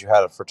great that you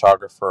had a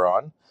photographer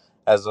on.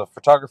 As a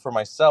photographer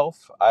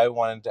myself, I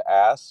wanted to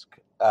ask,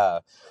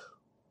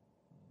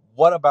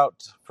 what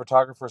about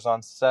photographers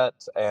on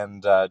set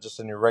and just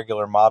in your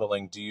regular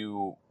modeling do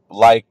you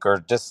like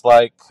or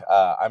dislike?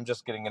 I'm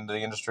just getting into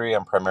the industry.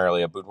 I'm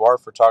primarily a boudoir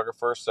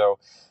photographer, so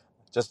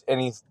just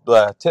any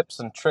tips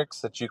and tricks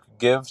that you could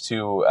give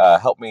to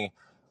help me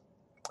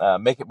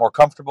make it more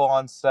comfortable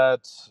on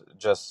set,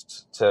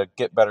 just to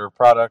get better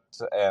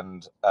product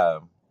and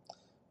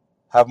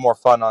have more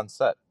fun on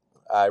set.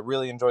 I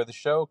really enjoy the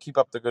show. Keep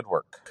up the good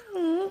work.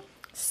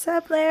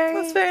 Sup, Larry?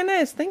 That's very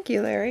nice. Thank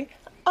you, Larry.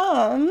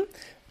 That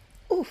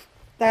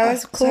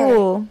was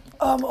cool.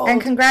 And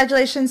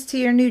congratulations to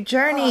your new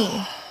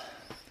journey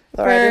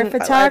Laura, for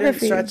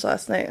photography. I didn't stretch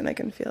last night, and I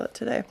can feel it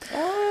today.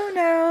 Oh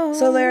no!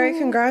 So, Larry,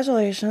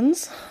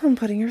 congratulations on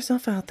putting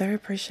yourself out there.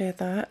 Appreciate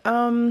that.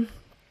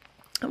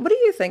 What do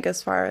you think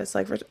as far as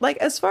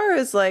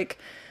like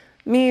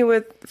me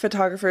with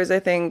photographers? I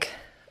think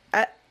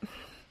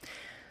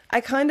I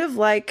kind of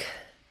like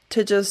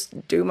to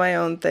just do my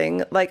own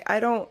thing. Like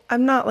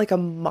I'm not like a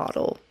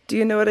model. Do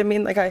you know what I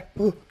mean? Like I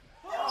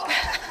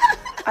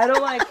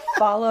don't like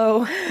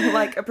follow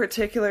like a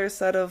particular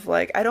set of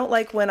like, I don't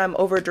like when I'm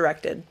over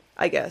directed,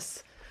 I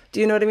guess. Do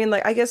you know what I mean?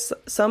 Like, I guess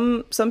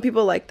some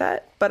people like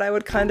that, but I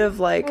would kind of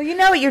like, well, you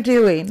know what you're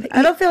doing.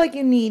 I don't feel like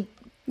you need.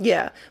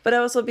 Yeah, but I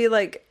also be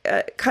like,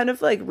 kind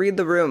of like read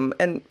the room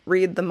and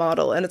read the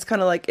model. And it's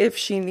kind of like, if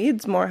she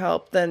needs more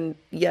help, then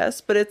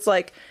yes. But it's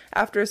like,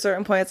 after a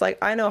certain point, it's like,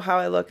 I know how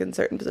I look in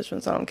certain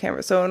positions on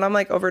camera. So when I'm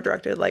like over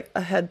directed, like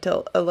a head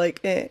tilt, like,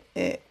 and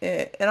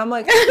I'm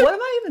like, what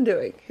am I even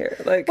doing here?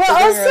 Like,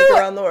 well, also,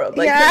 around the world.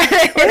 Like, yeah.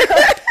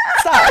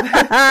 Stop. This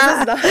is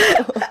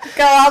not...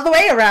 Go all the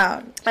way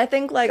around. I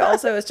think like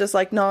also it's just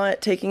like not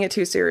taking it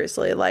too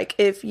seriously. Like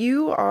if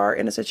you are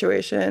in a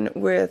situation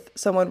with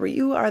someone where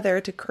you are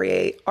there to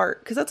create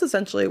art, because that's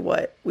essentially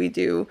what we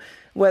do,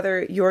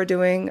 whether you're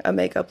doing a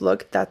makeup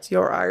look, that's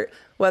your art.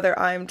 Whether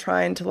I'm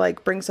trying to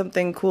like bring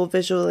something cool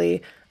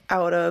visually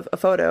out of a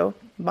photo,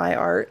 my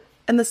art.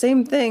 And the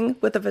same thing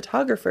with a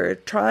photographer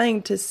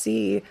trying to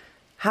see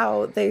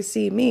how they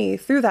see me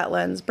through that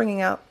lens,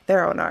 bringing out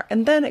their own art.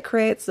 And then it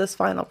creates this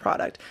final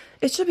product.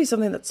 It should be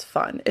something that's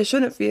fun. It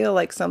shouldn't feel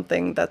like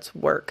something that's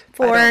work.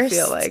 Forced, I don't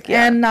feel like,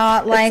 yeah. And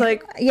not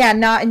like,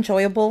 not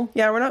enjoyable.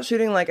 Yeah, we're not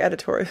shooting like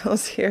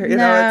editorials here, you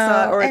know, it's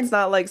not, or it's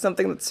not like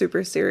something that's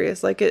super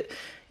serious. Like it,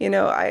 you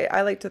know,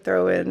 I like to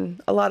throw in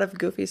a lot of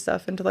goofy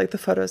stuff into like the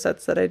photo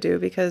sets that I do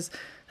because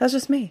that's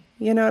just me.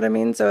 You know what I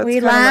mean? So it's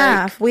we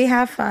laugh, we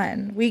have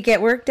fun, we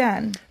get work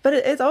done. But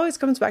it always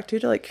comes back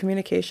to like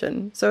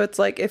communication. So it's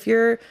like if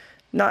you're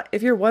not,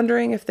 if you're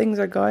wondering if things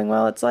are going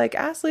well, it's like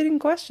ask leading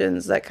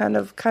questions that kind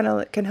of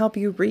can help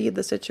you read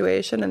the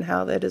situation and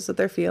how it is that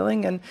they're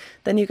feeling, and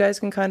then you guys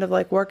can kind of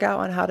like work out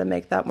on how to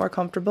make that more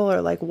comfortable,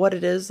 or like what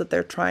it is that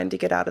they're trying to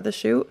get out of the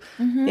shoot.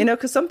 You know,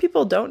 because some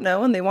people don't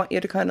know and they want you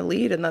to kind of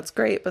lead, and that's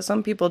great, but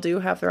some people do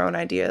have their own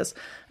ideas,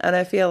 and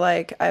I feel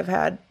like I've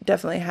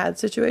definitely had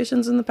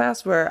situations in the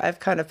past where I've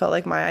kind of felt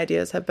like my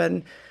ideas have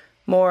been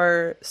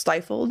more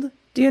stifled.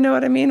 Do you know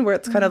what I mean? Where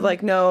it's kind of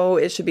like, no,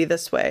 it should be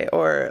this way,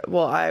 or,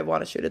 well, I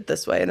want to shoot it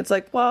this way. And it's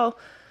like, well,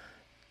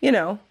 you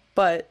know,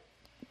 but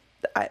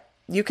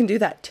you can do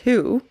that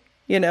too,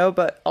 you know,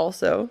 but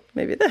also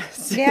maybe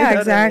this. Yeah, you know what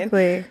I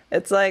exactly. mean?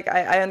 It's like,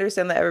 I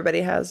understand that everybody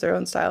has their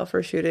own style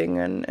for shooting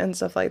and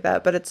stuff like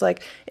that. But it's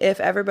like, if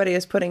everybody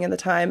is putting in the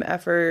time,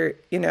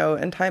 effort, you know,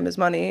 and time is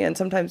money, and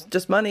sometimes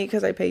just money,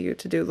 because I pay you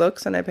to do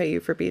looks and I pay you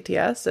for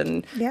BTS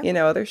and, you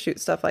know, other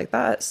shoot stuff like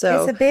that.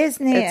 So it's a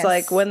business. It's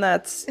like, when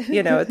that's,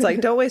 you know, it's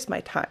like, don't waste my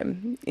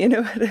time. You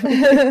know what I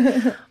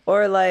mean?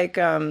 Or like,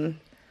 I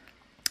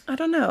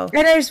don't know.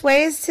 And there's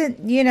ways to,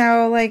 you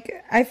know,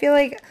 like, I feel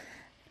like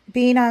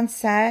being on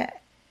set,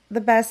 the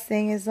best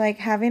thing is like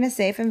having a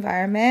safe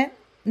environment.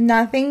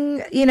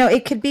 Nothing, you know,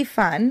 it could be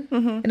fun.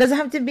 It doesn't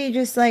have to be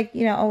just like,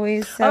 you know,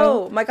 always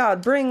so. Oh my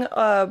God, bring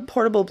a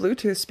portable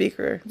Bluetooth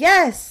speaker.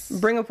 Yes.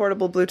 Bring a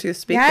portable Bluetooth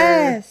speaker.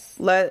 Yes.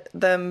 Let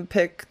them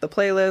pick the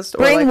playlist.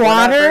 Bring or like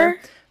water. Whatever.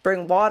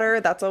 Bring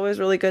water. That's always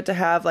really good to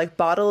have, like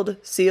bottled,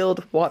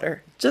 sealed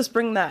water. Just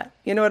bring that.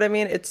 You know what I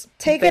mean? It's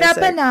Take basic. it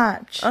up a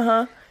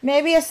notch.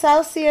 Maybe a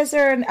Celsius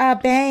or a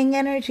Bang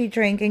energy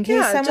drink in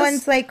case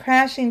someone's like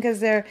crashing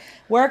because they're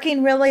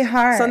working really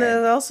hard. Something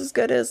else is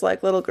good is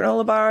like little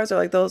granola bars, or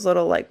like those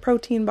little like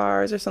protein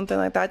bars or something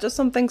like that. Just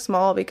something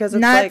small, because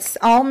it's nuts,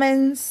 like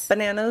almonds,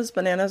 bananas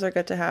are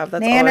good to have.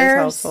 That's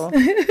always helpful.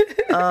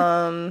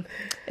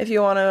 If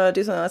you want to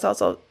do something that's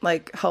also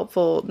like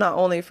helpful, not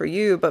only for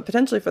you, but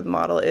potentially for the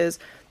model, is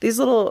these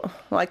little,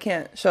 well, I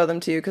can't show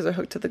them to you because they're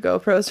hooked to the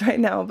GoPros right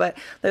now, but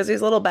there's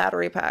these little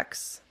battery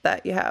packs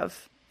that you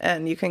have.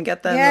 And you can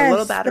get them, the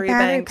little battery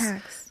banks.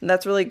 And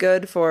that's really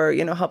good for,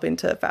 you know, helping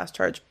to fast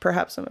charge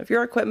perhaps some of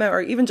your equipment,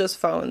 or even just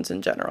phones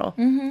in general.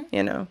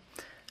 You know.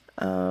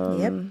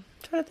 I'm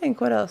trying to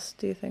think, what else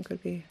do you think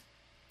would be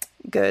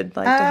good,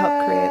 like to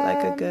help create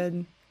like a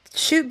good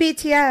shoot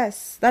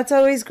BTS. That's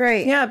always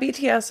great. Yeah,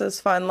 BTS is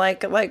fun.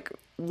 Like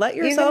let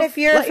yourself, even if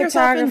you're let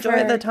yourself enjoy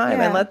photographer, the time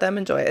and let them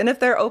enjoy it. And if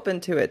they're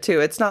open to it too,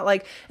 it's not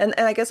like, and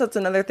I guess that's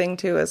another thing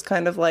too, is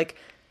kind of like,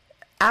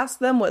 ask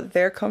them what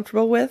they're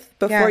comfortable with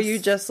before you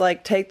just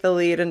like take the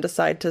lead and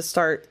decide to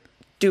start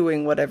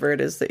doing whatever it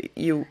is that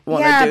you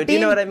want to do. Do you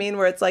know what I mean?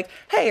 Where it's like,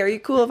 hey, are you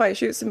cool if I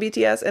shoot some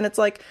BTS? And it's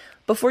like,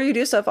 before you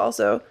do stuff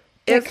also,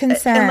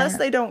 unless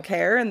they don't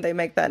care and they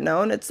make that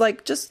known, it's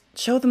like, just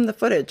show them the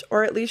footage,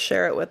 or at least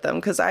share it with them.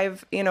 Because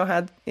I've,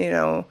 had,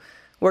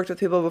 worked with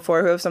people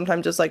before who have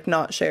sometimes just like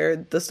not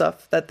shared the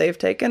stuff that they've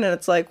taken. And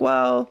it's like,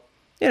 well,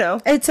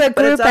 it's a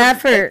group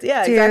effort.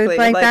 Yeah, dude. exactly.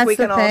 Like that's we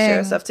can the all share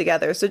thing. stuff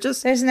together. So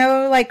just, there's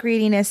no like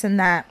greediness in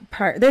that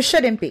part. There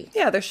shouldn't be.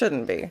 Yeah, there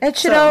shouldn't be. It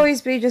should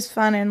always be just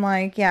fun and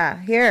like,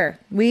 here,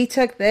 we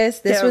took this.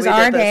 This was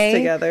our day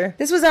together.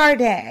 This was our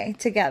day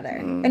together.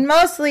 And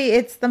mostly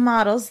it's the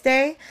model's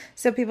day.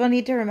 So people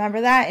need to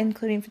remember that,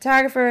 including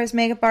photographers,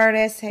 makeup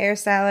artists,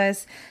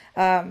 hairstylists,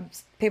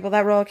 people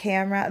that roll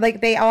camera.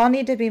 Like they all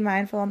need to be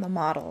mindful on the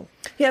model.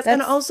 Yes,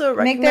 and also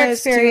recognize make their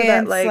experience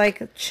too that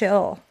like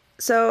chill.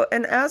 So,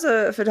 and as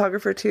a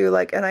photographer too,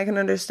 like, and I can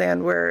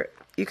understand where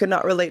you could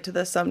not relate to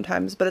this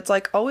sometimes, but it's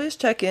like, always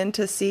check in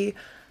to see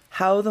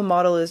how the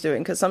model is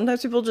doing. Because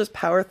sometimes people just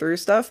power through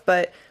stuff,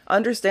 but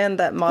understand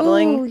that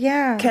modeling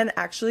can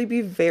actually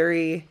be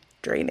very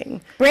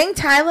draining. Bring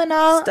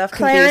Tylenol, stuff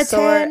can Claritin, be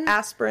sore,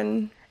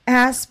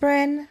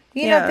 aspirin.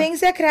 You know, things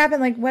that could happen.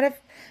 Like, what if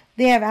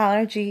they have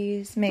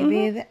allergies?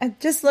 Maybe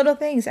just little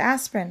things,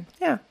 aspirin.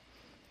 Yeah.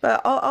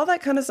 But all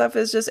that kind of stuff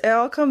is just, it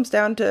all comes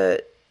down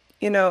to,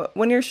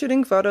 when you're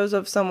shooting photos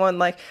of someone,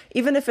 like,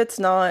 even if it's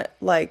not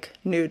like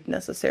nude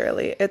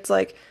necessarily, it's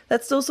like,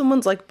 that's still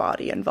someone's like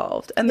body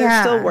involved, and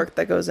there's still work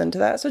that goes into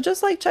that. So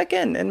just like check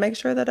in and make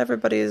sure that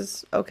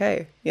everybody's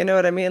okay. You know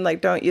what I mean?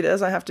 Like, it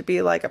doesn't have to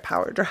be like a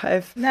power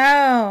drive.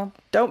 No.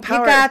 Don't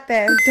power. You got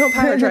this. Don't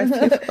power drive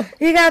people.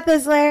 You got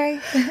this,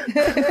 Larry.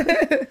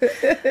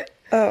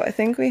 Oh, I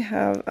think we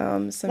have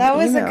some that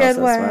was emails a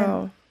good one. as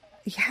well.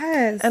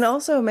 Yes. And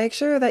also make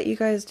sure that you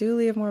guys do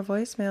leave more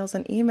voicemails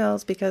and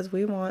emails, because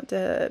we want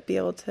to be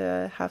able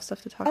to have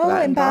stuff to talk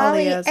about in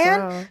Bali as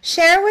well. And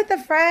share with a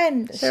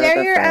friend.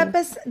 Share your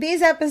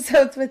these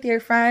episodes with your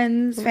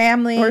friends,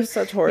 family, We're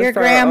such whores your for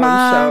grandma,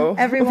 our own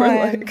show.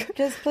 everyone.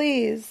 Just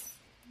please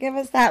give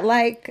us that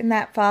like and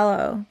that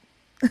follow.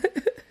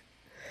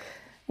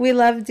 We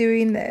love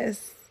doing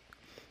this.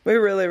 We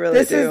really, really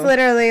This is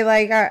literally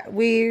like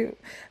we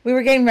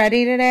were getting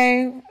ready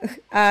today,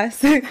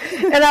 us, and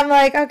I'm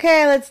like,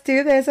 okay, let's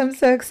do this. I'm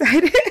so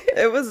excited.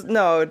 It was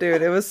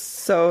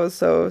so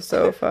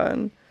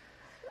fun.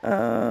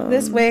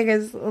 This wig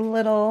is a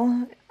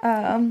little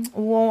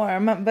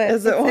warm, but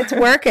is it warm? It's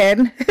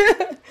working.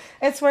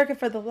 It's working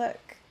for the look.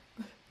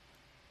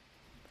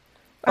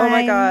 Oh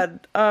my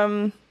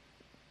God.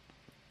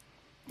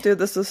 Dude,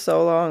 this is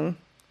so long.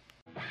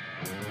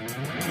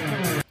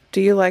 Do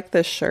you like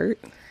this shirt?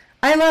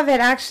 I love it,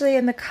 actually,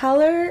 and the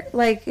color,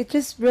 like, it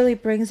just really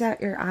brings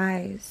out your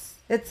eyes.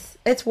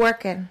 It's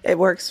working. It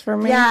works for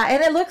me. Yeah,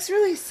 and it looks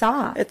really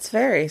soft. It's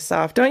very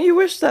soft. Don't you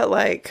wish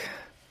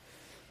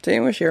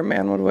your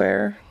man would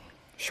wear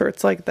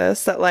shirts like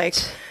this that, like,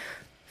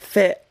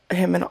 fit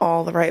him in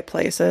all the right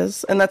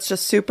places? And that's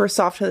just super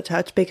soft to the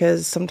touch,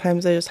 because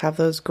sometimes they just have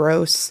those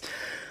gross,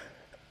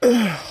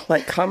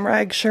 like, cum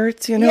rag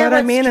shirts, you know what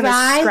I mean? And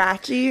it's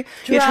scratchy.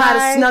 You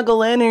try to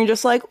snuggle in and you're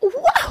just like,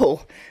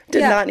 whoa,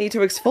 did not need to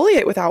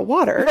exfoliate without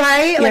water.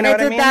 Right? You like, know I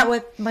did mean? that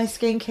with my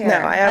skincare.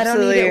 No, I don't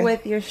need it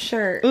with your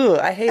shirt. Ooh,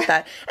 I hate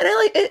that. And I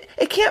like it.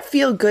 It can't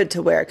feel good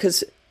to wear,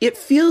 because it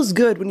feels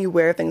good when you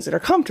wear things that are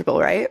comfortable,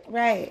 right?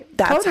 Right.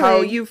 That's how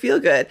you feel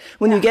good.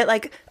 When you get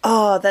like,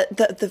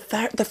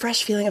 the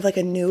fresh feeling of like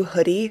a new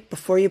hoodie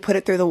before you put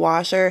it through the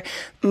washer,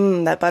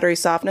 that buttery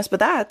softness. But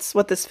that's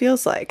what this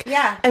feels like.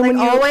 Yeah. And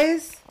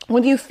like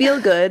when you feel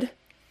good,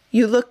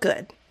 you look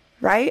good,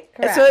 right? Correct.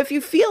 And so if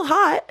you feel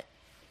hot,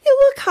 you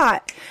look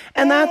hot.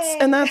 And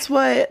that's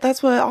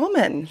what all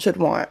men should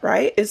want,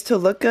 right? Is to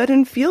look good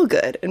and feel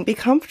good and be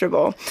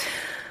comfortable.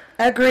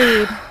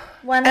 Agreed.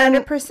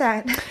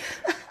 100%.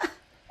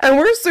 And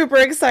we're super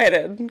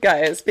excited,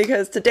 guys,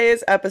 because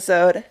today's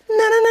episode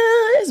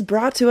is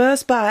brought to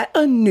us by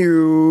a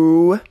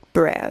new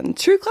brand,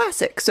 True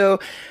Classic.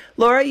 So,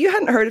 Laura, you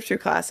hadn't heard of True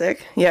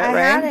Classic yet, right? I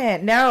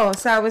hadn't, no.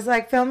 So I was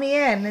like, fill me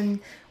in. And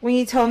when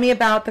you told me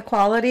about the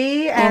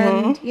quality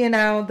and, you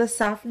know, the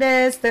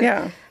softness,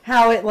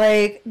 how it,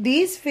 like,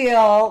 these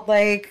feel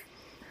like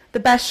the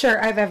best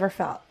shirt I've ever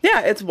felt.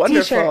 Yeah, it's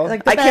wonderful. T-shirt,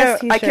 like the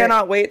best I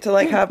cannot wait to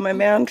like have my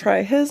man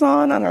try his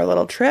on our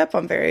little trip.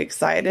 I'm very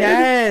excited.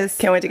 Yes.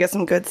 Can't wait to get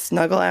some good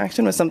snuggle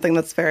action with something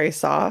that's very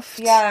soft.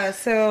 Yeah,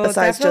 so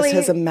besides just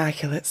his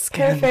immaculate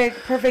skin.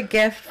 Perfect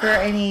gift for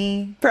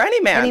any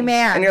man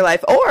in your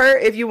life. Or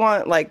if you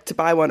want like to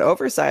buy one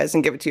oversized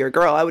and give it to your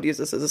girl, I would use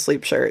this as a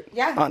sleep shirt.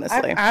 Yeah,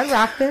 honestly. I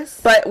rock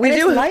this. But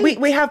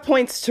we have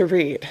points to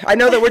read. I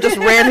know that we're just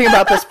ranting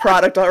about this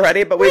product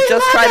already, but we've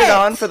just tried it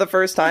on for the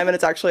first time and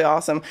it's actually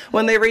awesome.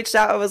 When they reached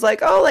out, I was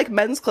like, oh, like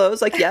men's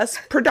clothes. Like, yes,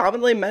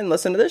 predominantly men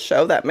listen to this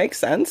show. That makes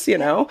sense, you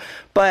know?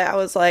 But I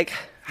was like,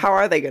 how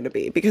are they going to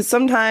be? Because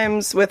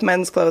sometimes with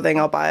men's clothing,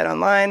 I'll buy it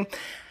online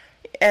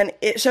and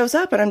it shows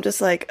up and I'm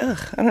just like, ugh,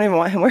 I don't even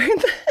want him wearing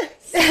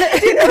this.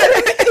 You know what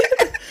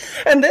I mean?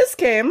 And this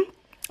came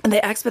and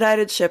they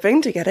expedited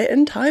shipping to get it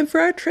in time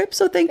for our trip.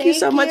 So thank you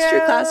so much,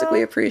 True Classic.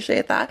 We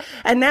appreciate that.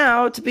 And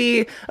now to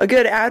be a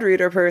good ad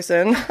reader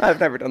person,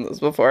 I've never done this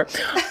before.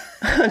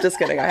 I'm just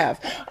kidding. I have.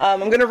 I'm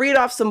going to read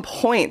off some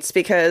points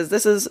because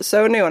this is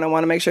so new and I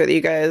want to make sure that you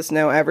guys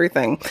know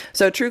everything.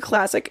 So True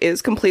Classic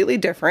is completely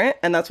different.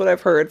 And that's what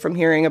I've heard from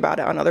hearing about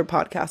it on other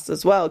podcasts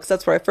as well. Because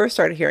that's where I first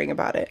started hearing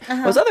about it.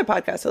 It was other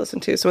podcasts I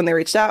listened to. So when they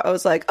reached out, I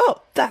was like,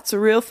 oh, that's a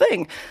real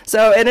thing.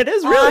 So, and it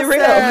is really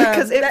real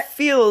because it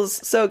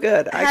feels so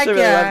good. I actually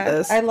really love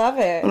this. I love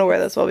it. I'm going to wear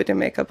this while we do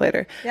makeup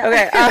later. Yeah.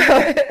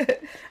 Okay.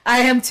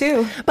 I am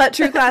too. But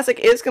True Classic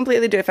is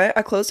completely different.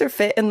 A closer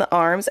fit in the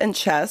arms and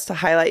chest to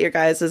highlight your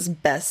guys'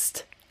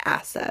 best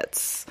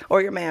assets.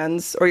 Or your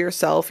man's, or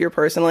yourself, your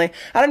personally.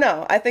 I don't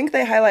know. I think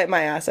they highlight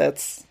my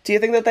assets. Do you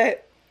think that they...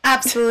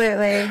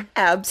 Absolutely.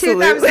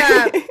 Absolutely. 2 thumbs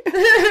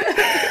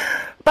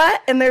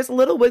up. And there's a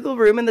little wiggle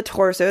room in the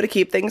torso to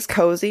keep things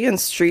cozy and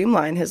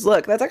streamline his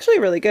look. That's actually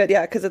really good,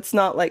 yeah, because it's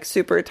not like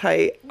super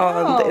tight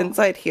on the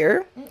inside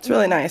here. It's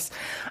really nice.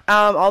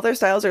 All their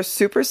styles are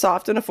super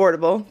soft and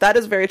affordable. That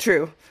is very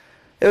true.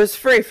 It was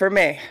free for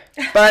me,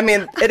 but I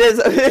mean, it is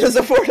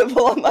affordable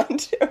online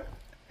too.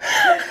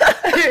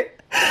 Great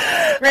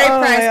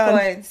price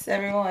points,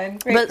 everyone.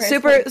 But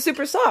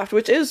super soft,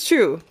 which is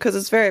true because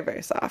it's very,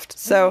 very soft.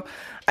 So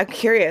I'm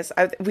curious.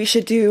 We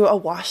should do a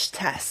wash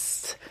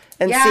test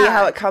and see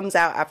how it comes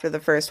out after the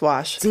first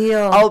wash.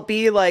 Deal. I'll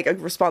be like a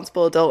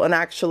responsible adult and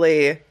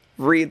actually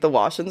read the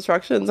wash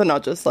instructions and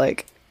not just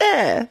like,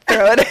 throw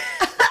it in.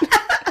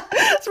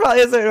 It's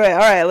probably a certain way. All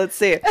right, let's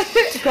see.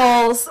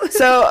 Goals.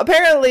 So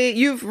apparently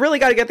you've really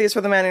got to get these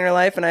for the man in your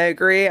life, and I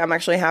agree. I'm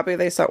actually happy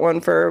they sent one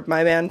for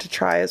my man to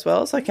try as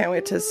well, so I can't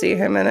wait to see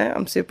him in it.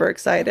 I'm super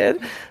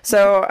excited.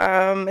 So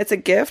it's a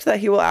gift that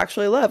he will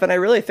actually love, and I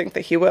really think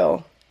that he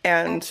will.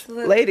 And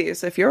Absolutely.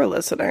 Ladies, if you're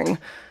listening,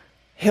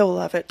 he'll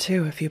love it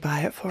too if you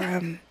buy it for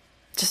him.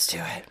 Just do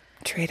it.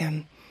 Treat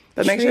him.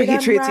 But make sure he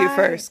treats you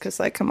first, because,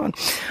 like, come on.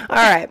 All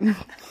right.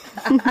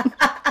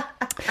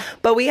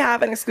 But we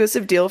have an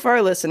exclusive deal for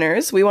our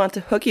listeners. We want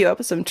to hook you up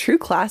with some True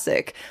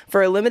Classic.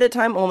 For a limited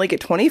time only,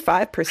 get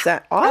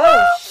 25% off.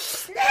 Oh,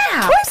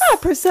 snap!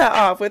 25%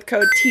 off with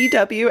code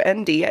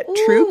TWND at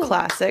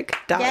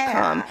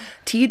trueclassic.com. Yeah.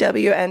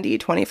 TWND,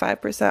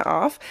 25%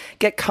 off.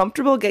 Get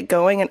comfortable, get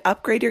going, and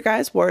upgrade your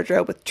guys'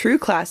 wardrobe with True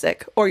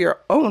Classic, or your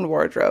own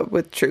wardrobe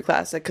with True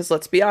Classic. Because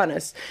let's be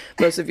honest,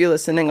 most of you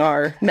listening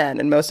are men,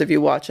 and most of you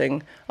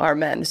watching are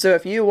men. So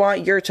if you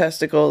want your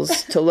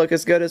chesticles to look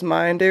as good as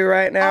mine do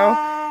right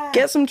now,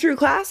 Get some True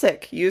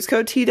Classic. Use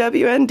code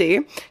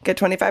TWND. Get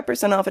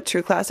 25% off at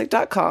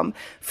trueclassic.com.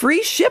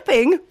 Free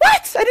shipping.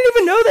 What? I didn't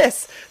even know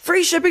this.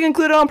 Free shipping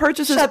included on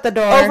purchases Shut the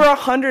door. over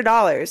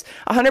 $100.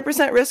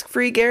 100%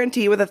 risk-free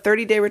guarantee with a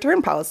 30-day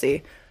return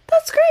policy.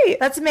 That's great.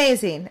 That's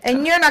amazing.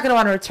 And you're not going to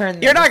want to return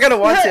this. You're not going to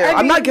want to. I I'm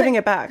mean, not giving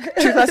it back.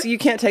 True Classic, you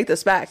can't take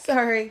this back.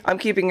 Sorry. I'm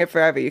keeping it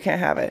forever. You can't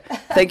have it.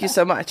 Thank you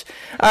so much.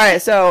 All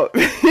right, so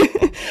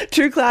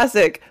True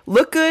Classic.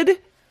 Look good,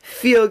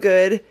 feel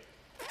good,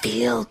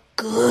 feel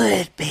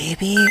good,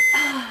 baby.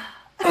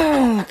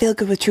 Feel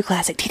good with True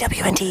Classic.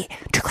 TWND,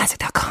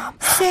 trueclassic.com.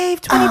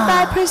 Save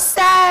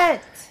 25%.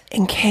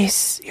 In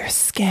case your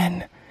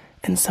skin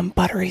and some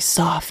buttery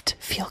soft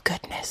feel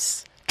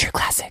goodness. True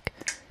Classic.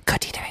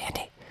 Code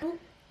TWND.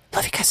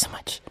 Love you guys so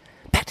much.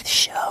 Back to the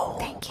show.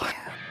 Thank you.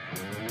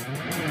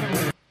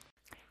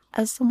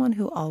 As someone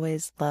who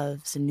always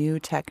loves new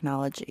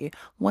technology,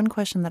 one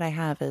question that I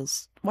have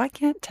is, why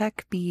can't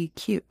tech be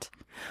cute?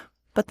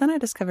 But then I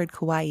discovered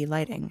kawaii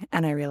lighting,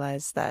 and I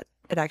realized that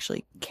it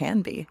actually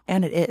can be,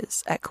 and it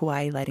is, at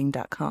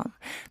kawaiilighting.com.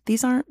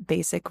 These aren't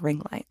basic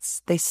ring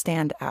lights. They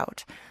stand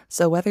out.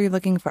 So whether you're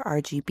looking for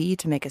RGB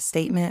to make a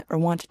statement or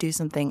want to do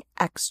something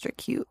extra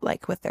cute,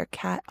 like with their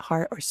cat,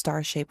 heart, or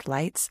star-shaped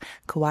lights,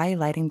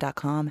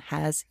 kawaiilighting.com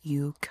has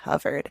you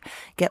covered.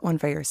 Get one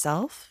for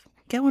yourself.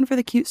 Get one for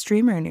the cute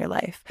streamer in your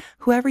life.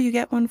 Whoever you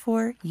get one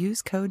for,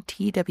 use code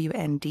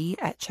TWND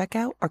at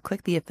checkout or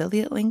click the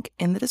affiliate link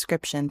in the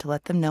description to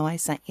let them know I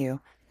sent you.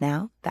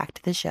 Now, back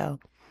to the show.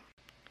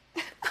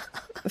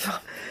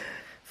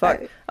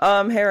 Fuck.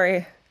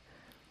 Harry.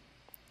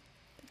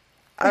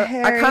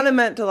 I kind of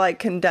meant to like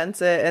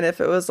condense it, and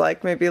if it was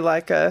like maybe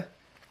like a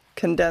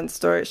condensed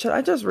story, should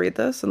I just read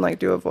this and like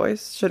do a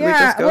voice? Should we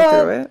just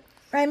go through it?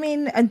 I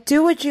mean,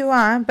 do what you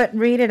want, but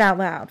read it out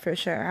loud for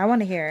sure. I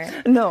want to hear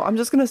it. No, I'm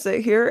just gonna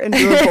sit here and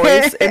do a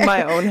voice in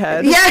my own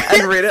head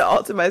and read it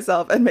all to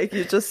myself and make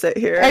you just sit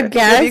here. I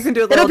guess maybe you can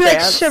do a little it'll be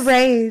dance. like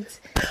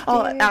charades.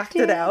 I'll act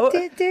it out.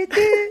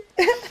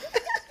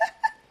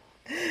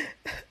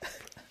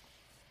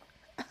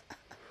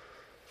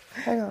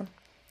 Hang on,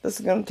 this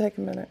is gonna take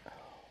a minute.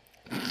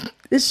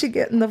 Is she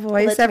getting the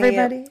voice,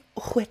 everybody?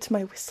 Wet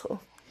my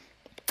whistle.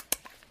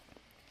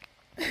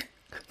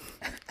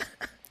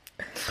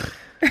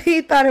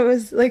 He thought it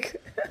was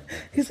like,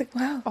 he's like,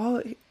 wow.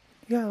 Oh, you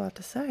got a lot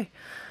to say.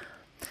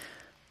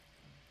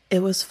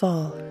 It was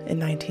fall in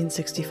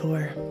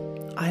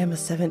 1964. I am a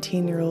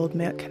 17-year-old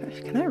male.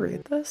 Can I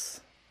read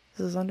this?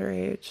 This is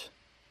underage.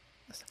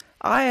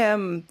 I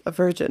am a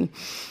virgin.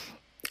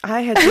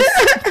 I had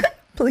just...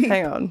 Please.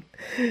 Hang on.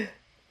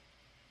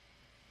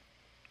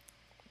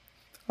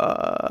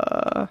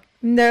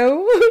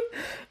 No.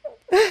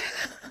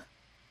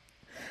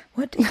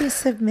 What did you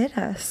submit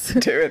us?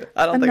 Dude,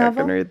 I don't think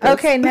novel? I can read this.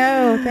 Okay,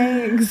 no,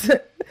 thanks.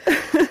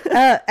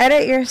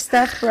 Edit your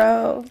stuff,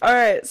 bro. All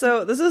right,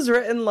 so this is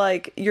written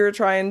like you're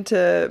trying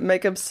to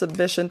make a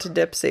submission to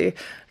Dipsy,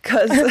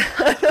 because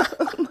I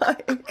don't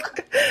like,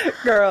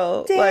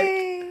 girl, Dang.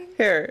 like,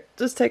 here,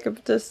 just take a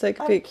peek.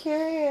 I'm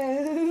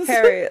curious.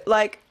 Harry,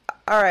 like,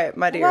 all right,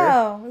 my dear.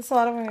 Wow, that's a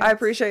lot of words. I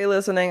appreciate you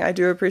listening. I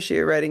do appreciate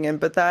you writing in,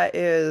 but that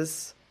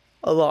is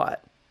a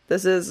lot.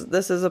 This is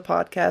a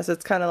podcast.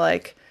 It's kind of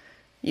like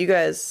you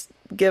guys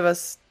give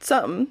us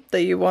something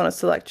that you want us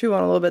to like chew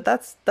on a little bit.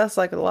 That's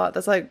like a lot.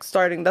 That's like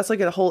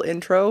a whole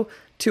intro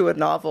to a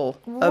novel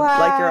of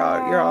like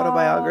your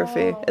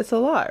autobiography. It's a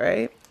lot,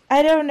 right?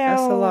 I don't know.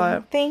 That's a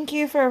lot. Thank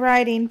you for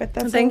writing, but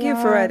that's Thank a you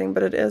lot. for writing,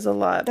 but it is a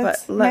lot.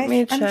 That's but let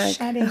me I'm check.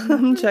 shedding.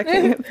 I'm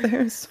checking if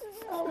there's.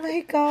 Oh my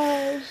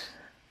gosh.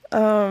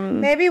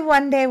 Maybe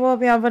one day we'll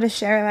be able to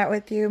share that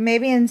with you.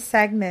 Maybe in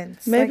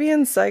segments. Maybe like,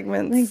 in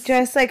segments. like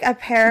just like a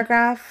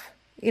paragraph,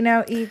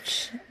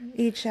 each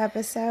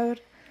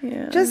episode.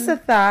 Yeah. Just a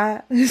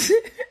thought.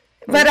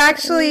 But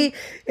actually,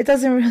 it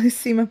doesn't really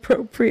seem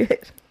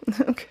appropriate.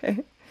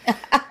 Okay.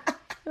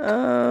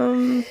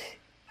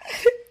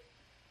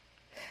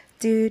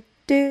 Do.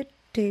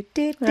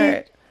 All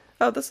right.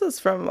 Oh, this is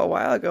from a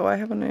while ago. Why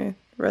haven't I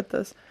read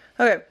this?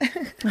 Okay.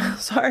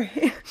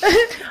 Sorry.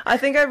 I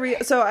think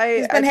It's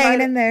been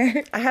hanging in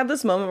there. I had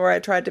this moment where I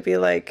tried to be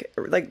like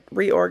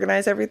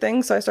reorganize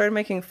everything. So I started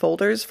making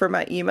folders for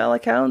my email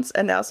accounts.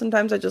 And now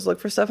sometimes I just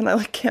look for stuff and I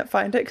like can't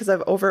find it because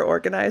I've over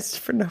organized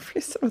for no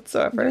reason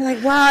whatsoever. You're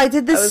like, wow, I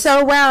did this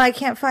so well. I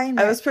can't find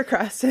it. I was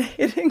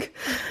procrastinating.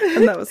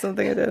 And that was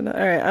something I did. All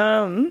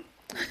right.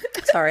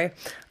 Sorry.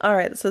 All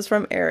right. This is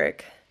from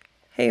Eric.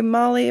 Hey,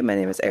 Molly. My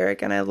name is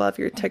Eric and I love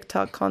your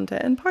TikTok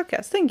content and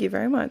podcast. Thank you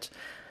very much.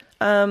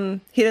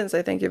 He didn't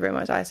say thank you very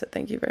much. I said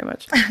thank you very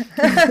much.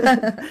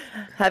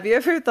 Have you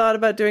ever thought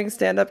about doing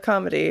stand-up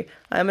comedy?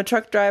 I'm a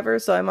truck driver,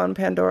 so I'm on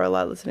Pandora a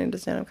lot listening to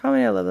stand-up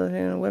comedy. I love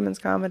listening to women's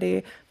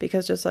comedy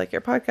because just like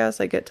your podcast,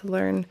 I get to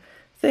learn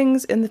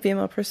things in the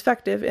female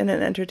perspective in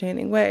an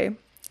entertaining way.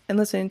 And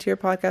listening to your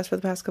podcast for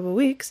the past couple of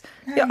weeks.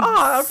 Nice.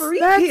 Yeah,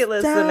 repeat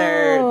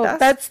listener. Dope.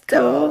 That's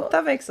cool. dope.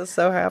 That makes us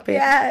so happy.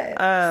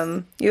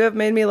 Yes. You have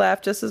made me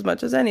laugh just as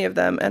much as any of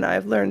them, and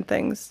I've learned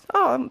things.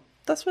 Oh,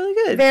 that's really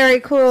good. Very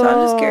cool. So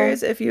I'm just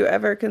curious if you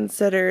ever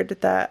considered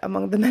that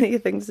among the many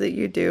things that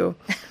you do.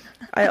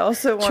 I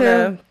also want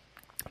to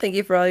thank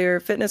you for all your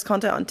fitness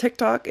content on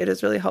TikTok. It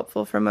is really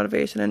helpful for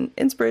motivation and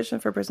inspiration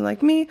for a person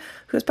like me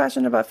who is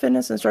passionate about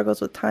fitness and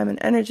struggles with time and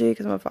energy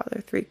because I'm a father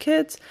of 3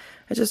 kids.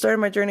 I just started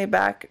my journey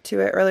back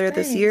to it earlier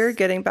this year,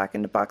 getting back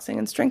into boxing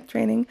and strength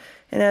training.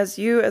 And as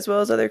you, as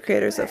well as other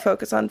creators that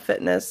focus on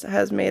fitness,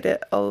 has made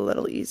it a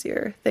little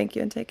easier. Thank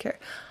you and take care.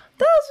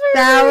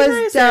 That was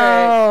nice,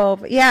 dope.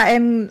 Eric. Yeah,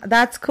 and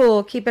that's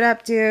cool. Keep it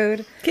up,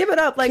 dude. Keep it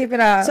up. Keep it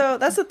up. So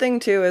that's the thing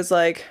too, is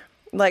like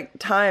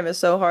time is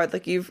so hard.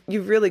 Like you've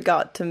really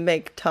got to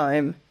make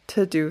time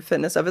to do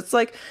fitness stuff. It's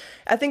like,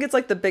 I think it's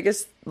like the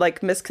biggest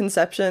like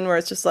misconception where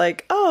it's just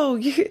like, oh,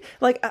 you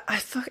like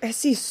I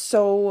see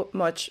so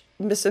much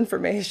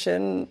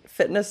misinformation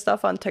fitness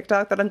stuff on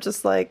TikTok that I'm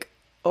just like,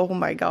 oh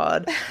my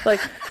God, like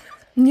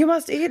you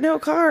must eat no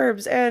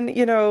carbs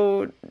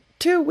and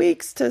 2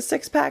 weeks to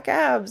 6-pack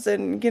abs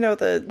and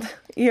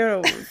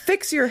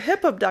fix your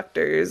hip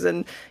abductors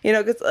and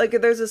cause, like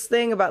there's this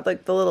thing about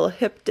like the little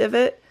hip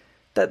divot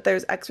that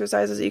there's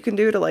exercises that you can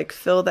do to like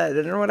fill that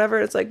in or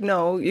whatever. It's like,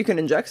 no, you can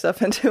inject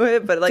stuff into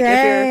it, but like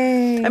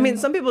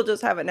some people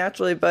just have it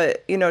naturally,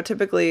 but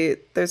typically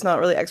there's not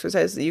really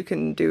exercises that you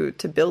can do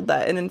to build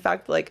that. And in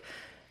fact, like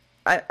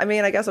I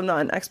mean, I guess I'm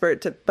not an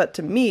expert, but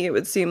to me, it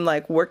would seem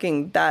like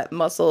working that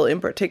muscle in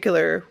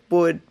particular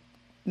would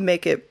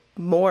make it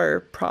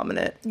more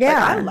prominent. Yeah.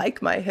 Like, I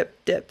like my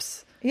hip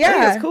dips. Yeah. I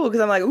think it's cool because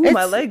I'm like, ooh,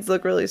 my legs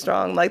look really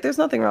strong. Like, there's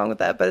nothing wrong with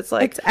that, but it's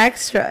like... It's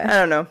extra. I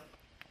don't know.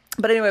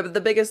 But anyway, but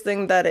the biggest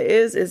thing that it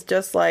is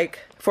just like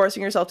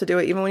forcing yourself to do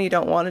it even when you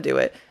don't want to do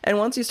it. And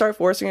once you start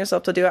forcing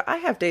yourself to do it, I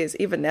have days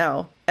even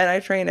now, and I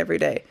train every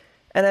day.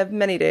 And I have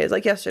many days,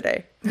 like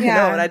yesterday.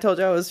 Yeah. And I told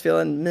you I was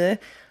feeling meh.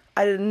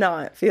 I did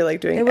not feel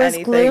like doing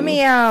anything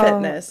gloomy out.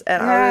 Fitness.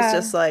 And I was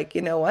just like,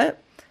 you know what?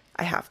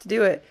 I have to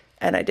do it.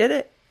 And I did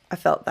it. I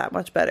felt that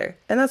much better.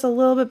 And that's a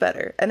little bit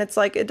better. And it's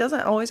like, it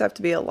doesn't always have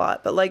to be a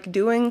lot, but like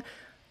doing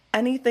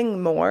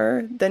anything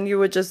more than you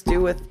would just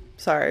do with,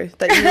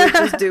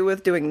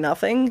 with doing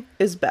nothing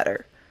is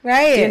better.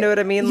 Right. Do you know what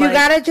I mean? You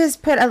gotta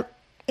just put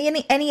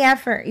any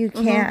effort you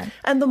can. Mm-hmm.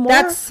 And the more,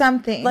 that's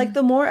something. Like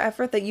the more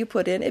effort that you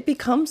put in, it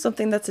becomes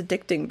something that's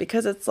addicting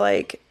because it's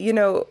like,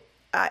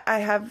 I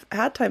have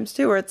had times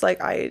too where it's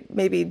like I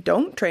maybe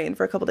don't train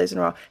for a couple days in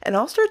a row and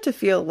I'll start to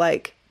feel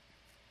like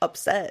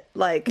upset,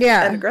 like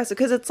and aggressive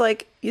because it's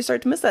like you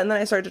start to miss that and then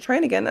I start to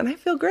train again and I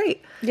feel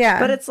great. Yeah.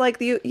 But it's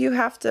like you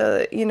have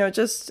to,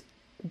 just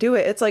do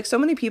it. It's like so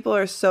many people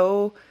are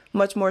so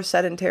much more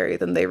sedentary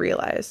than they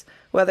realize,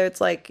 whether it's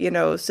like,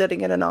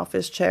 sitting in an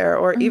office chair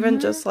or even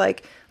just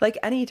like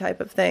any type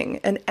of thing,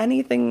 and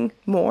anything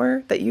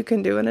more that you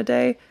can do in a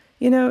day.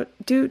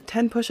 Do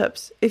 10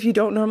 push-ups. If you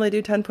don't normally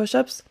do 10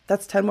 push-ups,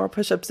 that's 10 more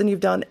push-ups than you've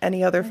done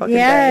any other fucking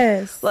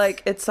day.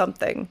 Like, it's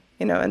something,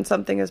 and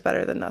something is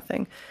better than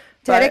nothing.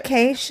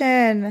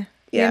 Dedication,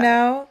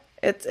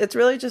 It's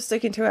really just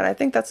sticking to it. And I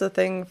think that's the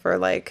thing for,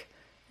 like,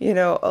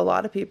 a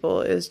lot of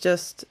people is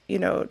just,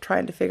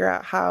 trying to figure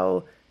out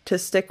how to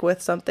stick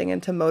with something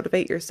and to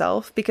motivate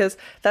yourself, because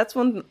that's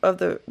one of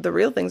the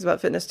real things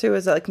about fitness too,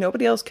 is that like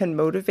nobody else can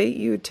motivate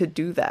you to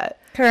do that.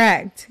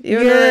 Correct.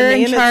 You're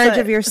in charge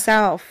of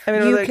yourself. I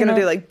mean, what are they gonna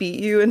do, like beat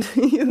you and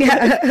you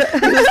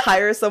just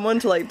hire someone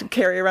to like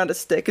carry around a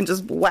stick and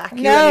just whack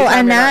you? No,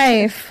 a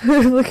knife.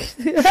 Little,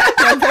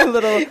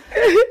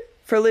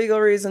 for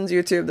legal reasons,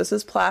 YouTube, this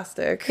is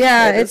plastic.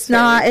 Yeah, it's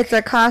not. It's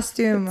a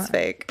costume. It's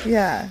fake.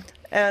 Yeah.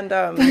 And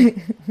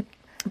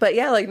but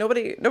yeah, like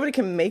nobody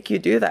can make you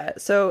do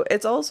that. So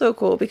it's also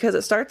cool because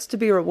it starts to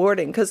be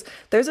rewarding, because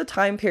there's a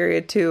time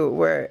period too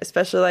where,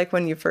 especially like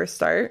when you first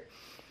start,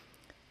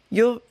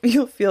 you'll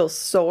feel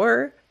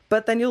sore,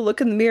 but then you'll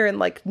look in the mirror and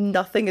like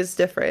nothing is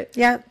different.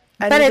 Yeah.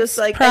 And but it's just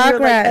like,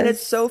 progress. And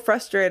it's so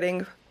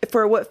frustrating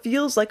for what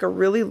feels like a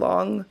really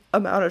long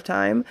amount of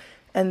time.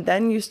 And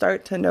then you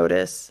start to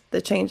notice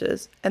the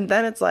changes. And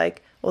then it's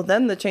like, well,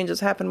 then the changes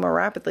happen more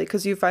rapidly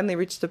because you finally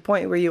reached a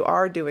point where you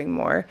are doing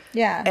more.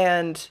 Yeah.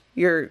 And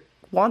you're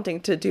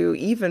wanting to do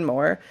even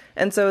more.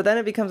 And so then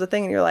it becomes a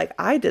thing and you're like,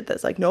 I did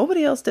this. Like,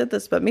 nobody else did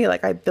this but me.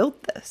 Like, I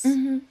built this.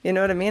 Mm-hmm. You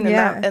know what I mean?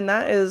 And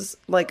that is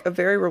like a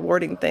very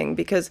rewarding thing,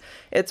 because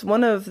it's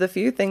one of the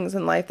few things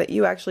in life that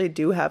you actually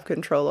do have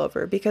control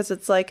over. Because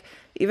it's like,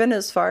 even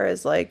as far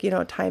as like,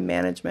 time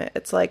management,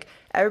 it's like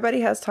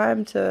everybody has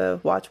time to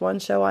watch one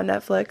show on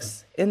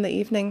Netflix in the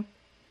evening.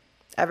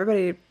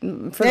 Everybody,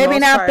 for maybe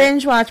not part,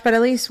 binge watch, but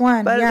at least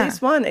one. But at least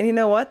one. And you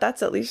know what?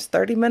 That's at least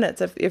 30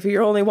 minutes. If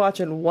you're only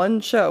watching one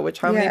show, which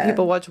how many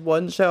people watch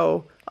one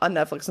show on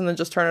Netflix and then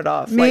just turn it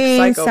off? Me,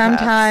 like psychopaths.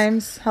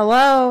 Sometimes.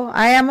 Hello,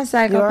 I am a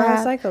psychopath. You are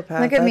a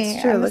psychopath. Look at me.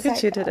 That's true. Look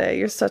at you today.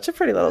 You're such a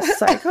pretty little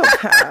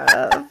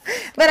psychopath.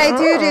 But I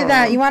do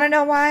that. You want to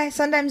know why?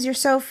 Sometimes you're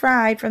so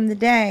fried from the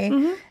day.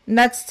 Mm-hmm. And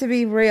that's to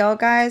be real,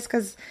 guys.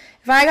 Because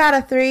if I got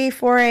a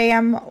 4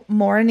 a.m.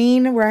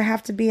 morning where I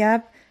have to be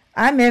up,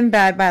 I'm in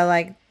bed by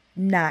like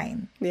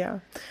 9.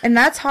 Yeah. And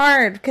that's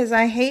hard because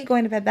I hate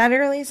going to bed that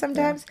early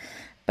sometimes. Yeah.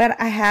 but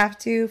I have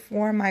to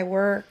for my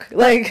work.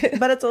 Like,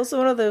 but it's also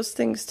one of those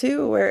things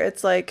too, where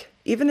it's like,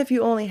 even if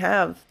you only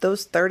have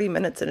those 30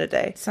 minutes in a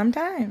day,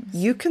 sometimes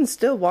you can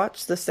still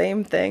watch the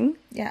same thing.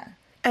 Yeah.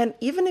 And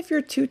even if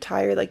you're too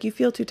tired, like you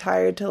feel too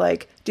tired to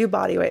like do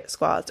body weight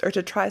squats or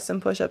to try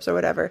some push-ups or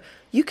whatever,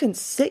 you can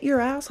sit your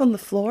ass on the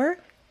floor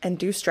and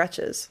do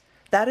stretches.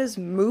 That is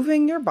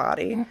moving your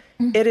body.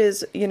 It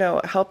is, you know,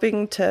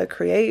 helping to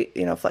create,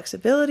 you know,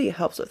 flexibility. It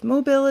helps with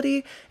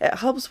mobility. It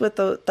helps with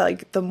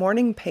the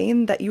morning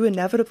pain that you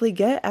inevitably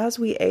get as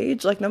we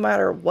age. Like no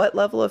matter what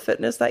level of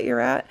fitness that you're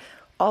at,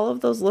 all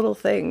of those little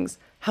things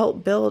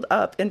help build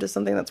up into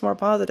something that's more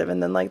positive.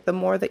 And then like the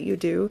more that you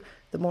do,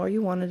 the more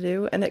you want to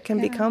do. And it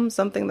can become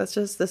something that's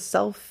just this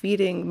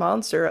self-feeding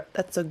monster.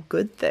 That's a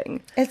good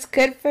thing. It's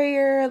good for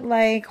your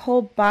like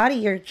whole body,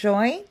 your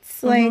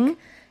joints, like,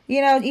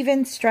 you know,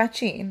 even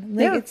stretching.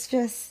 Like it's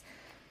just,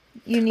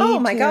 you need Oh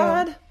my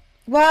God.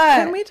 What?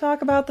 Can we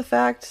talk about the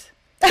fact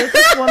that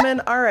this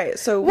woman, all right,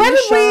 so we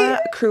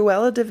shot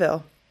Cruella de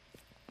Vil.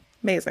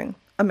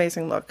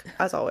 Amazing look,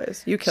 as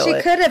always. You kill it.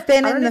 She could have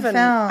been in the film.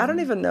 I don't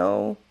even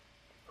know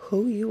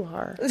who you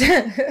are.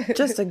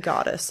 Just a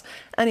goddess.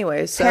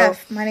 Anyway, so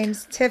Tiff. My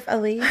name's Tiff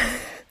Elise.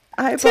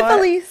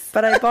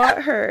 But I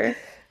bought her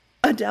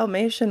a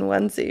Dalmatian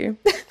onesie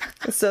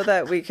so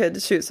that we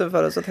could shoot some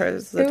photos with her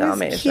as a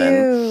Dalmatian.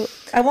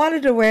 Cute. I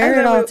wanted to wear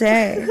it all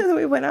day. And then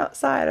we went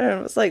outside and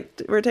it was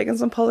like, we were taking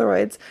some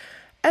Polaroids.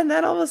 And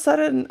then all of a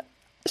sudden,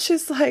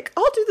 she's like,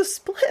 I'll do the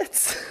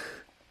splits.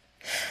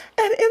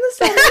 And in the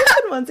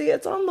Dalmatian onesie,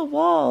 it's on the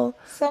wall.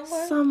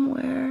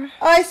 Somewhere.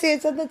 Oh, I see.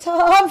 It's at the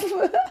top.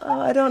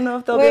 I don't know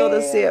if they'll be able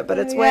to see it, but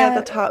it's way at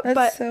the top.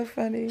 That's so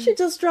funny. She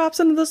just drops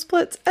into the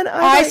splits. And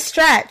I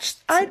stretched.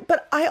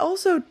 But I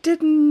also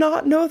did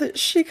not know that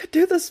she could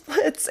do the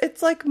splits.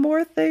 It's like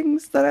more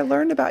things that I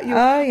learned about you.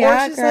 Oh,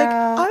 yeah, or she's girl. like,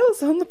 I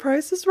was on The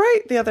Price is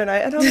Right the other night.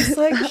 And I was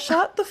like,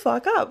 shut the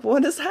fuck up.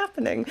 What is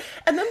happening?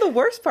 And then the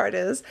worst part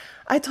is,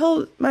 I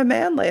told my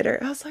man later,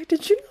 I was like,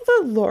 did you know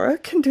that Laura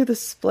can do the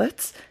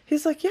splits?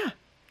 He's like, yeah,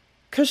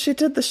 because she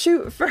did the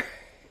shoot for...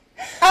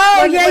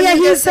 Oh, yeah.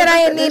 He said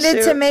I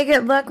needed to make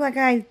it look like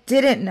I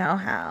didn't know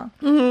how.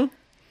 Mm-hmm.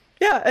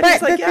 Yeah, and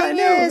he's like, yeah, I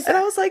knew. And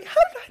I was like, how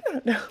did I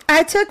not know?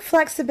 I took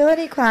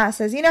flexibility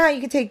classes. You know how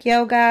you could take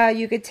yoga,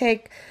 you could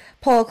take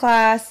pole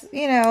class,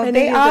 you know,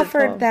 they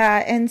offered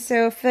that. And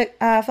so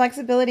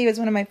flexibility was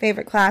one of my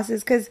favorite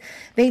classes because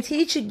they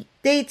teach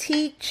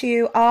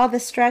you all the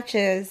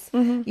stretches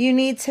you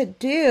need to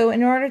do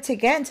in order to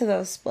get into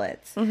those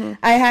splits.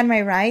 I had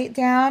my right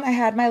down. I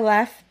had my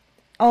left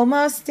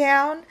almost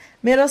down.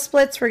 Middle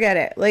splits, forget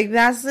it. Like,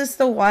 that's just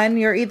the one.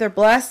 You're either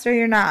blessed or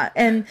you're not.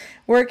 And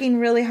working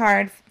really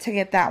hard to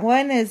get that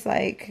one is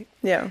like,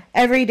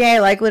 every day,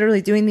 like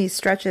literally doing these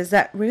stretches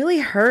that really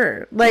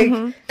hurt. Like,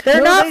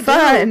 they're not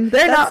fun.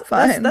 They're not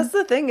fun. That's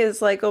the thing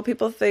is like, oh,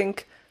 people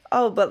think,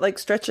 oh, but like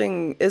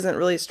stretching isn't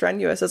really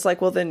strenuous. It's like,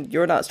 well, then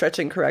you're not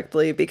stretching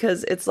correctly,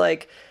 because it's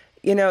like,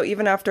 you know,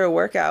 even after a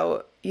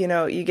workout, you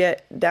know, you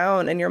get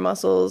down and your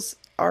muscles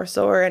are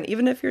sore. And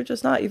even if you're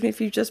just not, even if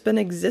you've just been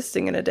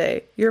existing in a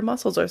day, your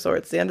muscles are sore.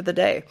 It's the end of the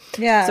day.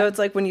 Yeah. So it's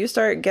like when you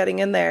start getting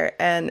in there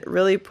and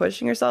really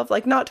pushing yourself,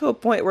 like not to a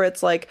point where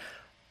it's like,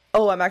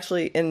 oh, I'm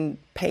actually in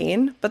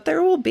pain, but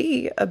there will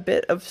be a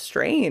bit of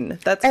strain.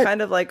 That's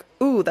kind of like,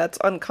 ooh, that's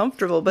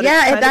uncomfortable. But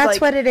yeah, it's kind that's of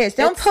like, what it is.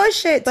 Don't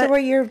push it to where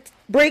you're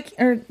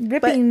breaking or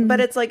ripping. But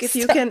it's like if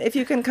you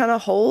can kind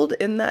of hold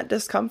in that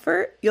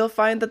discomfort, you'll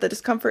find that the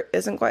discomfort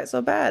isn't quite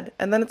so bad.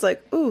 And then it's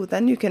like, ooh,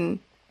 then you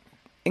can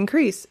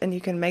increase and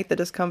you can make the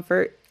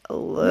discomfort a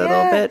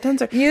little bit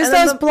tenser. Use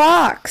those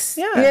blocks.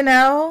 Yeah. You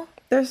know?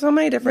 There's so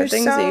many different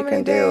things that you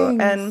can do.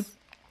 And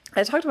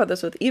I talked about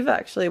this with Eva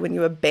actually when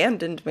you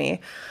abandoned me.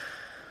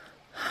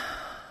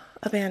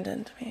 I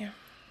didn't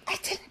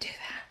do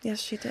that. Yes,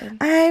 she did.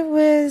 I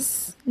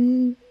was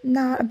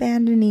not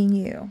abandoning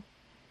you.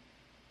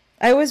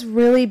 I was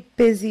really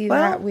busy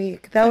that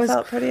week. I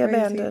felt pretty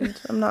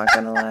abandoned. I'm not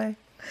going to lie.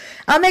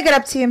 I'll make it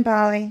up to you in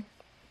Bali.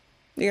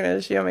 You're going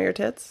to show me your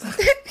tits?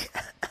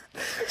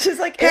 She's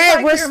like,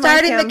 hey, we're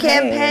starting the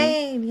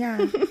campaign.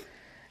 Yeah.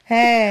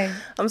 Hey,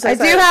 I'm so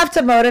excited. I do have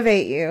to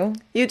motivate you.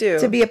 You do.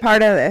 To be a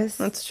part of this.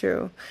 That's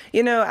true.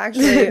 You know,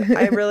 actually,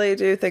 I really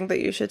do think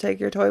that you should take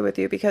your toy with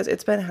you, because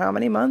it's been how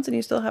many months and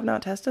you still have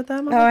not tested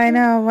them? Oh, I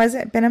know. Was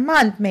it been a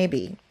month,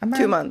 maybe?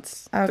 2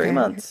 months. Okay. 3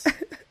 months.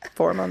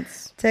 4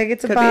 months. Take it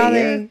to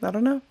Bali. I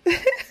don't know.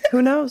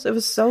 Who knows? It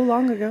was so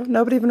long ago.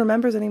 Nobody even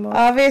remembers anymore.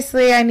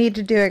 Obviously, I need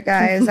to do it,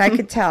 guys. I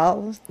could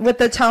tell with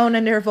the tone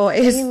in your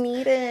voice. You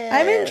need it.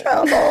 I'm in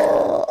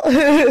trouble.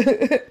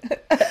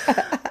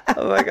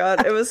 Oh my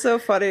God. It was so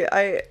funny.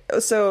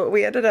 So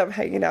we ended up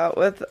hanging out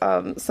with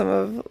some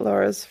of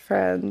Laura's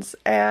friends,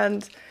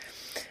 and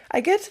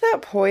I get to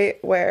that point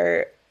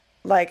where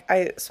like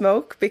I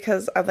smoke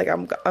because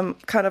I'm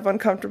kind of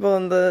uncomfortable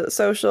in the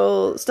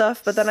social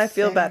stuff, but then I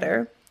feel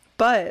better.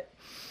 But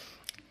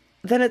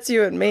then it's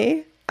you and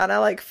me, and I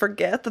like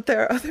forget that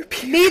there are other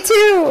people. Me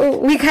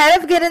too. We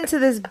kind of get into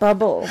this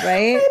bubble,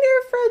 right? And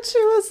your friends And she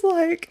was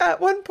like,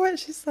 at one point,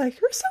 she's like,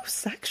 "You're so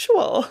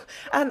sexual."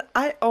 And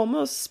I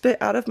almost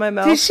spit out of my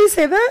mouth. Did she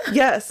say that?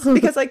 Yes,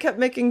 because I kept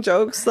making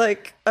jokes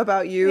like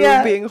about you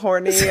being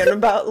horny and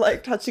about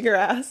like touching your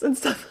ass and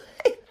stuff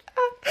like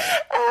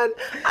that. And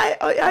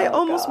I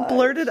almost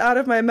blurted out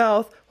of my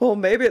mouth, "Well,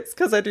 maybe it's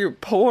because I do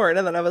porn."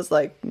 And then I was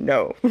like,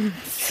 "No,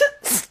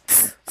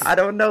 I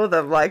don't know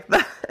them like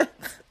that."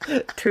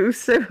 Too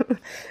soon.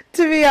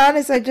 To be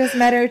honest, I just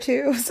met her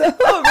too. So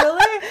Oh,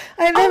 really?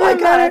 I never Oh my met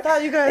God, her. I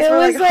thought you guys were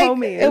like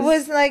homies. It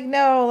was like,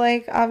 no,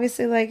 like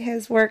obviously like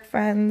his work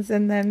friends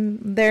and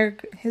then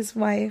his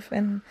wife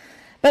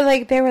but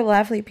like they were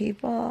lovely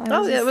people.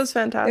 Yeah, it was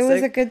fantastic. It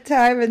was a good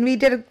time, and we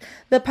did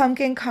the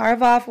pumpkin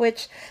carve off,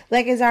 which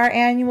like is our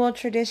annual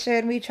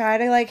tradition. We try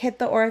to like hit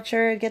the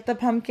orchard, get the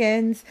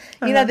pumpkins.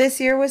 You know, this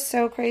year was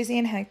so crazy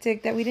and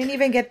hectic that we didn't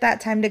even get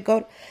that time to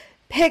go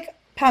pick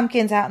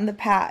pumpkins out in the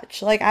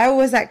patch. Like I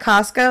was at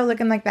Costco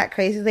looking like that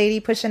crazy lady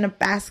pushing a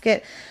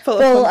basket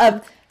full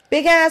of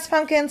big ass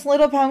pumpkins,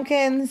 little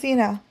pumpkins, you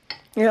know.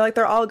 You're like,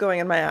 they're all going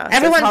in my ass.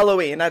 It's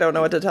Halloween. I don't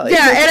know what to tell you.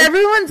 Yeah, and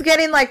everyone's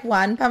getting like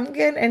one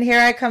pumpkin, and here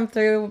I come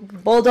through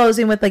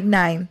bulldozing with like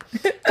 9.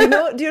 Do you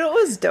know what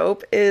was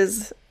dope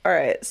is, all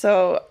right,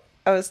 so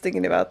I was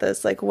thinking about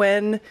this, like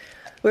when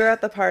we were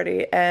at the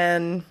party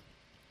and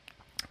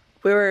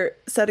we were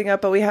setting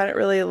up, but we hadn't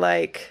really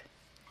like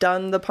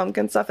done the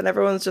pumpkin stuff, and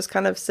everyone's just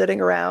kind of sitting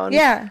around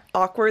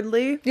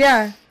awkwardly.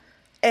 Yeah.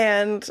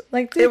 And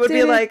like it would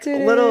be like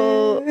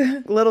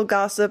little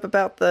gossip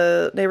about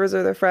the neighbors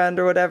or their friend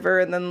or whatever,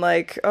 and then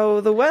like,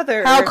 oh, the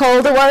weather, how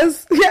cold it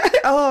was. Yeah.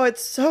 Oh,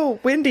 it's so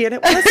windy, and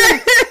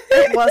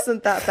it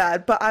wasn't that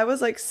bad. But I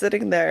was like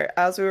sitting there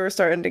as we were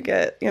starting to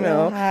get, you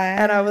know,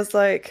 and I was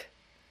like,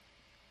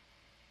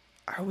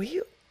 are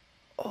we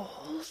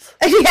old?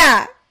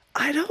 Yeah.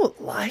 I don't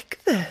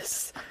like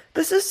this.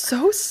 This is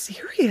so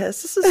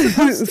serious. This is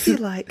supposed to be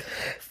like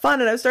fun.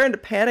 And I was starting to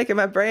panic in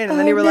my brain. And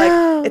then you were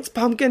like, it's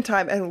pumpkin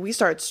time. And we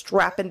started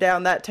strapping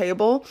down that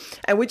table.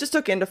 And we just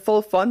took into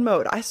full fun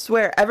mode. I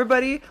swear,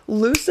 everybody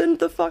loosened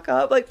the fuck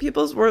up. Like,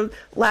 people were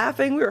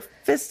laughing. We were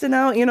fisting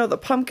out, you know, the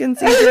pumpkin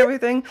seeds and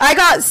everything. I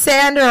got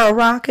sand or a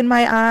rock in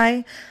my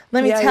eye.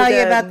 Let me tell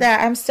you about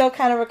that. I'm still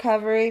kind of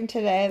recovering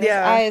today. This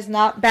eye is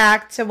not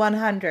back to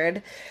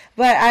 100.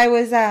 But I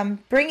was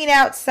bringing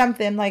out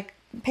something like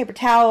paper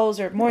towels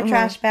or more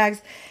trash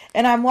bags,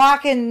 and I'm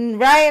walking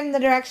right in the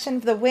direction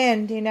of the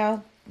wind, you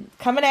know,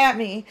 coming at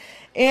me,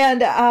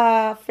 and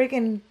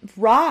freaking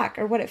rock,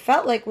 or what it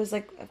felt like was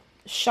like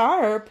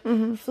sharp,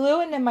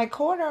 flew into my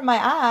corner of my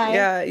eye.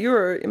 Yeah,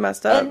 you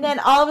messed up. And then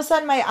all of a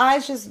sudden my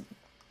eye's just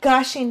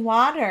gushing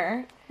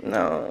water.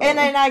 No. And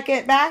then I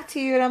get back to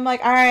you and I'm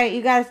like, all right,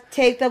 you gotta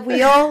take the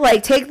wheel.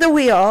 Like, take the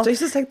wheel.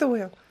 Jesus, take the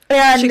wheel.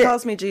 And she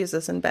calls me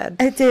Jesus in bed.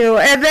 I do.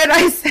 And then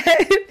I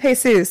said,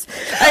 Jesus.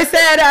 I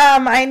said,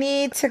 I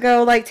need to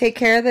go, like, take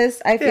care of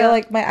this. I feel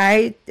like my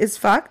eye is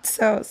fucked.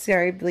 So,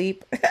 sorry,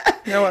 bleep.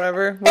 No,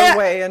 whatever. We're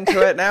way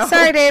into it now.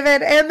 Sorry,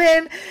 David. And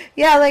then,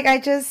 yeah, like, I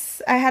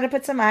had to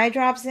put some eye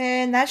drops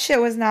in. That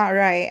shit was not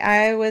right.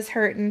 I was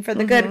hurting for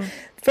the good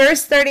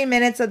first 30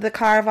 minutes of the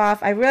carve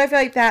off. I really feel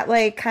like that,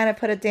 like, kind of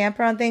put a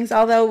damper on things,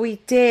 although we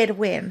did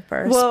win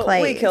first place.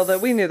 Well, we killed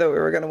it. We knew that we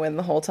were going to win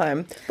the whole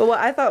time. But what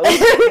I thought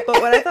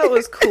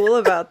was cool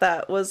about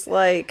that was,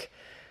 like,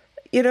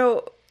 you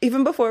know,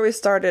 even before we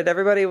started,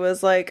 everybody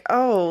was like,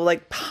 oh,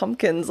 like,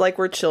 pumpkins, like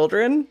we're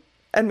children.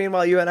 And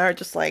meanwhile, you and I are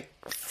just like,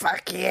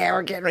 fuck yeah,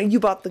 we're getting ready. You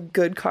bought the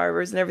good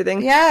carvers and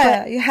everything.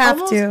 Yeah, you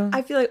have to.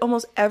 I feel like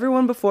almost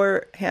everyone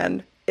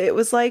beforehand, it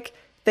was like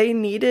they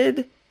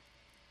needed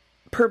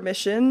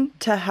permission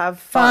to have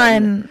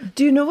fun.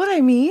 Do you know what I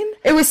mean?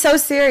 It was so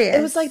serious.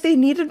 It was like they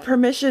needed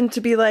permission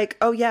to be like,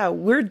 oh yeah,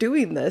 we're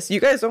doing this.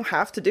 You guys don't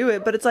have to do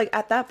it. But it's like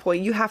at that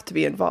point, you have to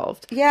be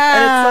involved.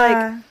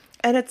 Yeah.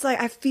 And it's like,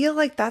 I feel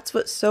like that's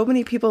what so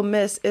many people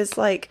miss is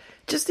like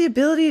just the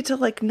ability to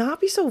like not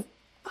be so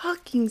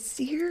fucking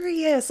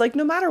serious. Like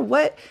no matter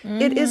what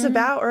it is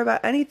about or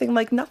about anything,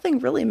 like nothing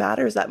really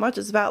matters that much.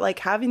 It's about like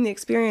having the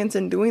experience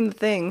and doing the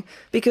thing,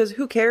 because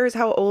who cares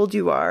how old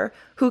you are?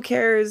 Who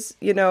cares,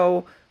 you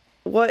know,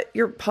 what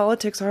your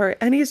politics are?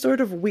 Any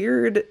sort of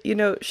weird, you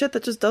know, shit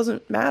that just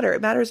doesn't matter.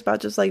 It matters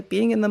about just like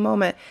being in the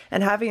moment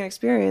and having an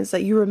experience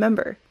that you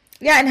remember.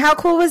 Yeah, and how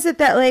cool was it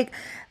that, like,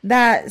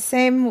 that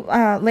same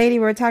lady we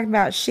were talking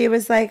about, she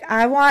was like,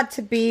 I want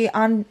to be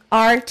on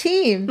our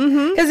team.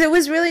 Because it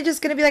was really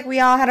just going to be like, we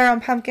all had our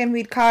own pumpkin,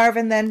 we'd carve,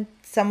 and then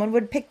someone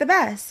would pick the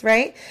best,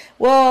 right?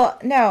 Well,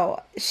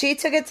 no, she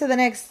took it to the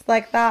next,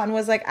 like, thought and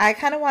was like, I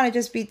kind of want to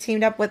just be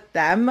teamed up with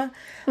them,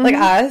 like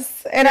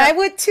us. And I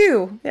would,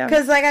 too.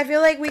 Because, like, I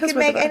feel like we could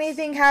make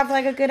anything have,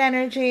 like, a good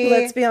energy.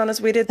 Let's be honest,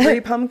 we did 3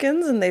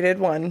 pumpkins, and they did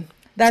 1.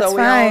 That's so we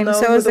fine. all know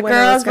So it who was the winner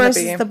girls gonna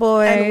versus be. the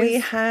boys. And we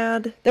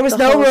had there was the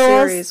no whole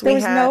rules. series. There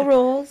was no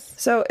rules.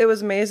 So it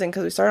was amazing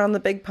because we started on the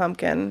big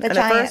pumpkin. And at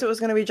giant. first it was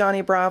going to be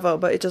Johnny Bravo,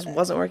 but it just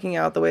wasn't working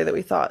out the way that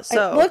we thought.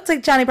 So It looked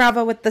like Johnny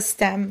Bravo with the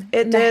stem.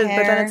 it and the did, but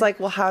then hair. it's like,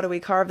 well, how do we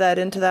carve that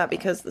into that?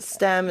 Because the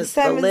stem is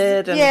stem the is-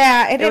 lid. And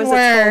yeah, it didn't was its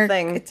whole work.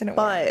 thing. It didn't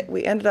but work.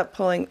 we ended up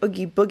pulling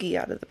Oogie Boogie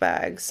out of the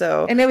bag.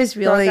 So And it was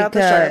really broke out the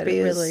good.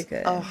 Sharpies. Really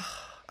good. Oh,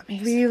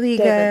 amazing. Really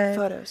David, good.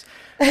 photos.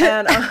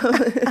 And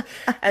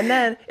and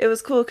then it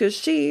was cool because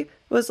she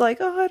was like,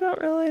 oh, I don't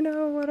really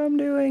know what I'm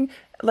doing.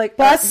 Like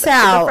Busts the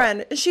out.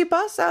 friend, she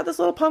busts out this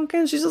little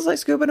pumpkin. She's just like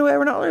scooping away.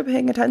 We're not really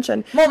paying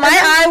attention. Well, my And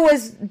then eye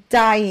was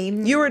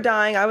dying. you were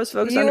dying. I was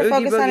focused You on were Oogie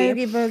focused on Boogie.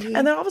 Oogie Boogie.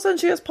 And then all of a sudden,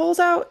 she just pulls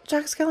out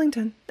Jack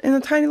Skellington in a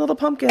tiny little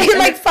pumpkin In and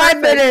like it's 5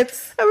 perfect.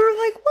 minutes. And we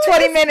were like, what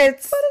 20 is-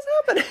 minutes. What is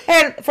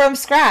happening? And from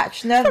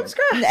scratch. No, From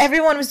scratch.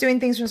 Everyone was doing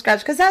things from scratch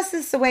because that's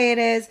just the way it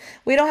is.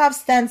 We don't have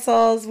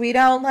stencils. We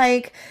don't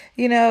have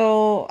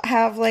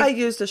I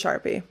used a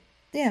Sharpie.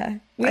 yeah.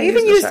 I We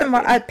even used used a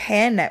Sharpie. a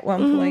pen at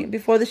one point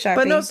before the Sharpie.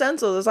 But no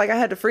stencils. It's like I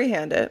had to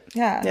freehand it.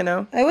 Yeah. You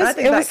know? It was- I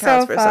think it that was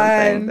counts so for fun.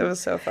 something. It was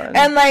so fun.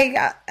 And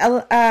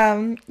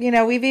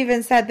we've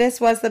even said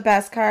this was the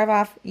best carve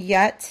off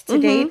yet to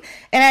date.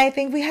 And I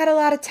think we had a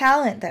lot of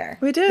talent there.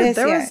 we did. this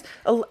There year.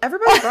 was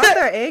everybody brought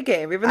their A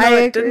game, even I though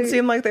it didn't agree.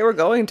 seem like they were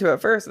going to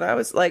at first. And I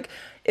was like,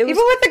 it was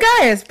Even with the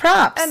guys,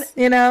 props. And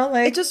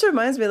like it just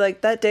reminds me,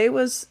 like, that day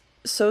was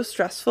so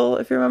stressful,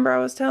 if you remember I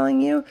was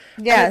telling you.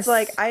 And Yes. it's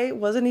like, I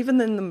wasn't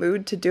even in the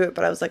mood to do it,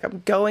 but I was like,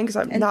 I'm going because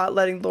I'm not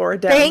letting Laura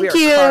down. Thank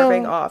we are you.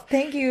 carving off.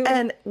 Thank you.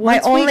 And My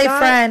once we only got-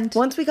 friend.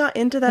 Once we got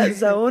into that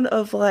zone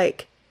of,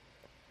 like,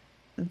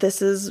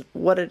 this is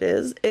what it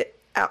is,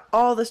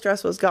 all the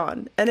stress was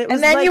gone. And it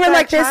was then like you were that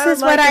like, this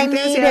is what childlike I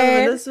enthusiasm,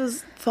 needed. and this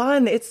was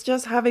fun. It's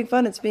just having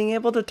fun. It's being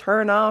able to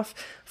turn off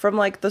from,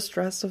 like, the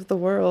stress of the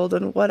world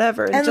and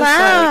whatever. And just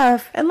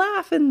laugh. and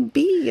laugh and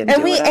be and And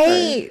do we whatever.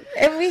 ate.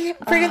 And we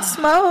friggin'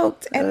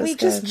 smoked. And was we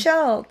just good.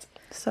 chilled.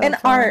 So And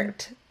fun.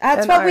 art.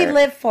 That's And what we art.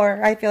 live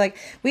for, I feel like.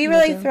 We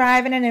really do.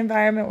 thrive in an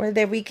environment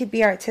where we could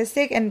be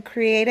artistic and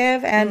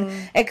creative and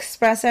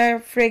express our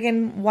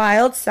friggin'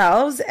 wild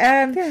selves.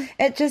 And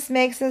it just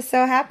makes us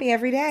so happy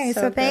every day. So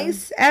So good.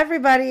 thanks,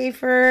 everybody,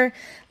 for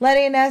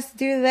letting us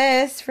do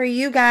this for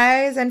you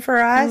guys and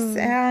for us.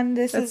 And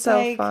this It's is so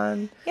like,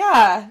 fun.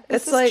 yeah,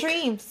 this It's is like-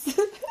 dreams.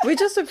 We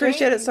just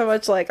appreciate it so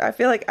much. Like, I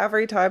feel like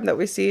every time that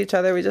we see each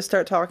other, we just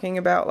start talking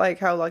about, like,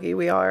 how lucky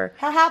we are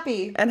How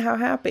happy. and how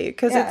happy.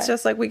 Because Yeah. it's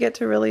just like we get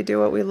to really do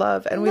what we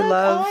love. And we Look,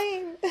 love...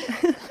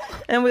 I'm-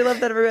 And we love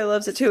that everybody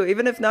loves it too.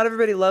 Even if not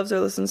everybody loves or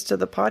listens to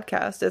the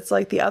podcast, it's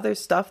like the other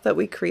stuff that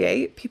we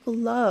create, people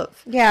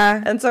love.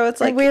 Yeah. And so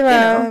it's like, we you know,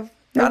 love.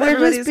 not We're just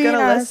everybody's being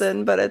going to us.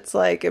 listen, but it's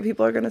like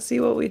people are going to see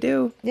what we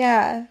do.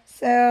 Yeah.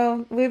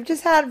 So we've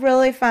just had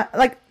really fun.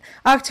 Like,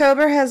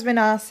 October has been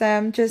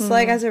awesome. Just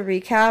like as a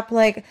recap,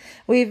 like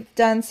we've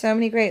done so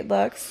many great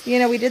looks.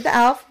 We did the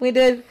elf. We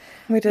did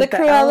We did the the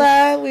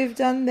Cruella. We've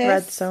done this.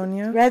 Red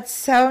Sonja. Red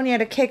Sonja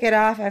to kick it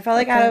off. I felt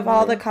like out of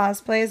all the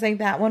Definitely. cosplays, like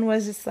that one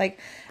was just like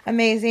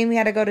amazing. We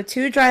had to go to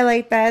 2 dry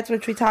lake beds,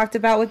 which we talked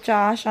about with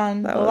Josh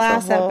on That the was a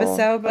last whole-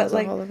 episode, that but was a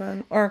like, whole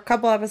event. or a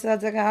couple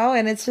episodes ago.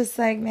 And it's just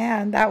like,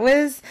 man,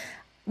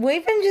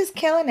 we've been just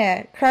killing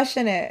it,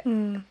 crushing it.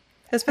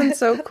 It's been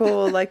so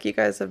cool. Like, you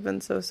guys have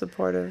been so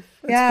supportive.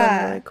 It's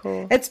been really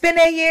cool. It's been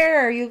a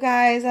year, you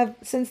guys,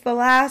 since the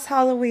last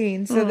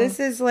Halloween. So this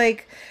is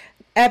like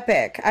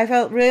epic. I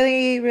felt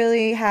really,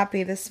 really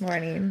happy this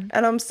morning.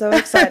 And I'm so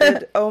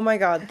excited. Oh my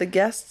God. The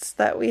guests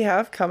that we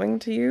have coming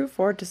to you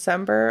for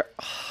December.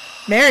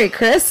 Merry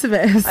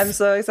Christmas. I'm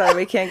so excited.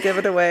 We can't give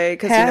it away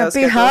because, Happy schedules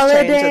change and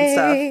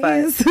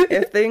holidays. stuff. But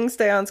if things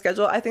stay on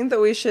schedule, I think that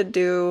we should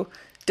do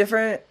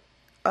different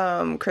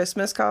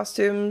Christmas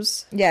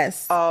costumes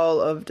Yes.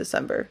 all of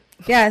December.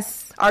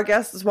 Yes. Our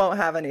guests won't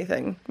have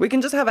anything. We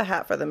can just have a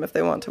hat for them if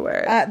they want to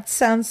wear it. That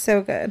sounds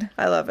so good.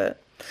 I love it.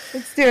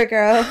 Let's do it,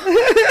 girl.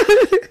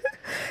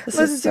 This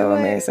Let's is so do it.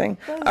 amazing.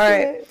 Let's All do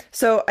right. it.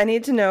 So I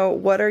need to know,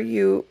 what are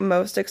you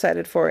most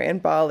excited for in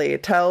Bali?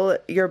 Tell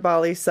your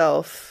Bali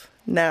self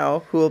now,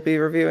 who will be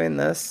reviewing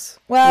this,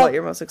 Well, what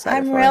you're most excited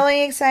I'm for.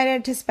 really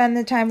excited to spend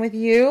the time with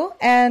you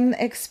and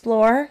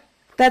explore.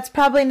 That's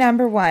probably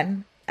number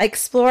one.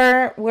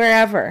 Explore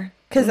wherever.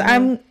 Because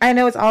I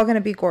know it's all going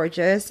to be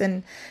gorgeous.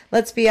 And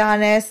let's be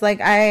honest,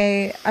 like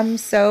I'm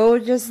so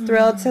just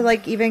thrilled to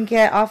like even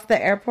get off the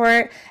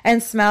airport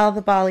and smell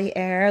the Bali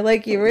air.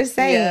 Like you were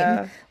saying,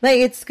 Yeah. like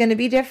it's going to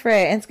be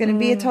different. It's going to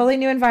be a totally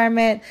new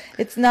environment.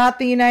 It's not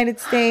the United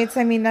States.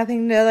 I mean,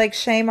 nothing to like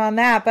shame on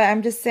that. But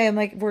I'm just saying,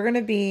 like, we're going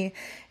to be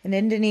in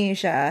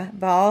Indonesia,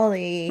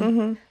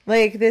 Bali.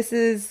 Like this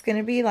is going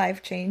to be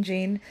life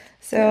changing.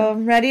 So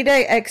I'm ready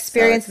to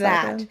experience So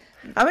that. excited.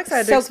 I'm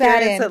excited Soak to that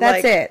experience in. it.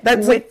 That's like, it.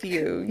 That's with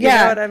you. You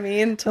Yeah. know what I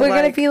mean? We're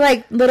going to be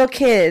like little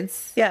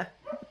kids. Yeah.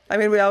 I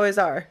mean, we always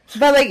are.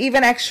 But like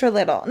even extra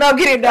little. No, I'm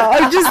kidding. No,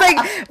 I'm just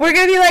like we're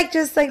gonna be like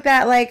just like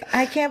that. Like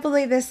I can't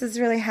believe this is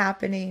really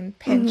happening.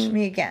 Pinch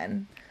me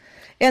again,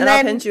 And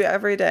then I'll pinch you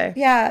every day.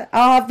 yeah,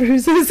 I'll have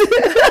bruises.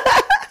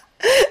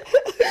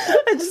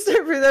 I just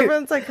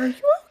Everyone's like, are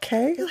you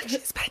okay? Like,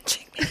 she's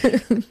pinching me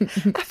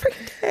every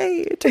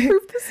day to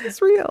prove this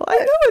is real. I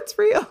know it's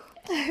real.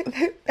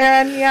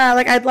 And yeah,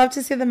 like I'd love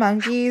to see the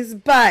monkeys,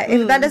 but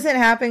if that doesn't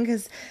happen,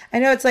 because I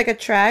know it's like a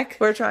trek,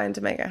 we're trying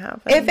to make it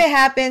happen. If it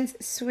happens,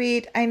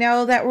 sweet. I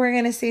know that we're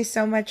gonna see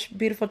so much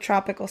beautiful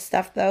tropical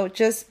stuff though,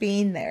 just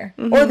being there.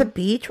 Or the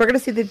beach. We're gonna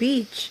see the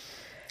beach.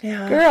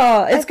 Yeah,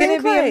 girl, it's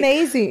gonna be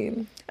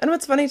amazing. And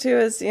what's funny too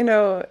is, you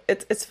know,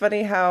 it's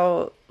funny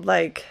how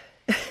like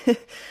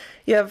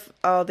you have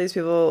all these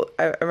people.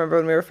 I remember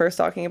when we were first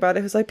talking about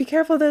it, who's like, be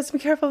careful of this, be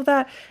careful of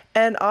that.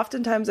 And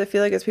oftentimes I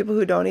feel like it's people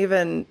who don't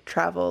even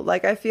travel.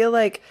 Like, I feel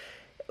like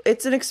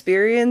it's an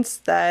experience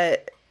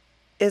that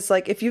is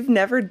like, if you've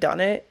never done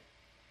it,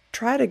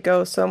 try to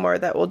go somewhere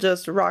that will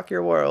just rock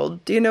your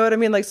world. Do you know what I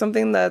mean? Like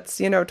something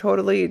that's, you know,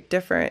 totally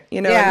different,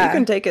 you know, and you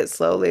can take it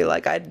slowly.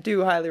 Like, I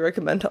do highly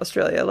recommend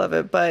Australia. I love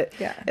it. But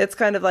it's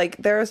kind of like,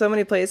 there are so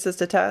many places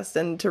to test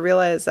and to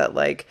realize that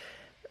like,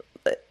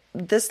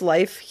 this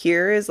life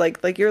here is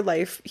like your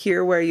life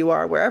here where you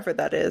are, wherever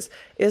that is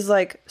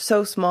like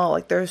so small.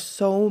 Like, there's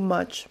so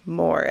much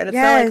more, and it's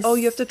not like, oh,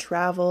 you have to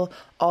travel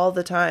all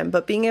the time,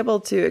 but being able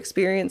to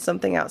experience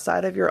something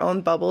outside of your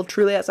own bubble,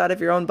 truly outside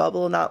of your own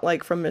bubble, not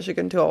like from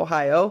Michigan to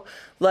Ohio,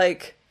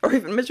 like, or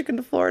even Michigan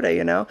to Florida,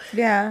 you know?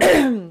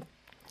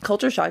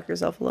 Culture shock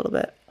yourself a little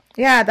bit.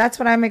 Yeah, that's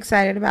what I'm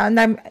excited about,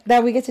 and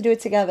that we get to do it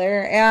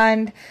together,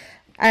 and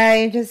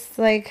I just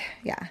like,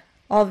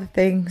 all the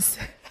things.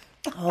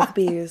 All the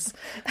bees.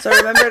 So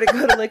remember to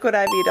go to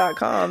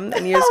liquidiv.com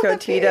and use code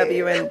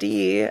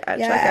TWND at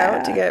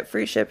checkout to get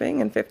free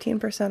shipping and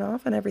 15%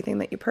 off on everything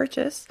that you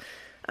purchase.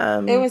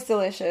 It was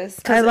delicious.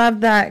 I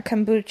love that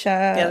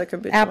kombucha, the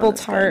kombucha apple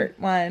tart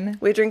one.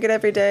 We drink it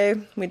every day.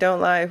 We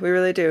don't lie. We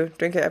really do.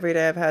 Drink it every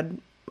day.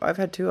 I've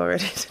had 2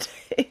 already today.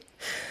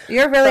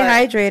 You're really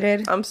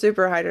hydrated. I'm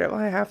super hydrated. Well,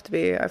 I have to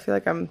be. I feel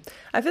like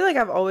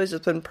I've always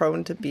just been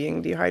prone to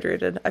being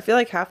dehydrated. I feel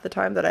like half the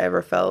time that I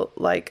ever felt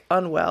like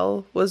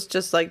unwell was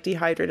just like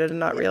dehydrated and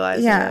not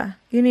realizing it.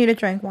 You need to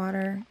drink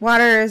water.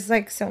 Water is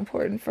like so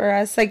important for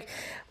us. Like,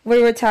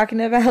 we were talking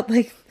about,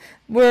 like,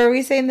 were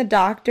we saying the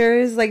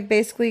doctors like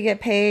basically get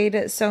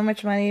paid so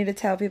much money to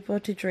tell people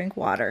to drink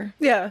water?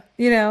 Yeah.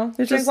 You know,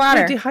 drink water.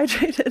 You're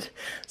dehydrated.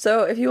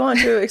 So if you want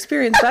to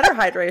experience better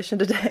hydration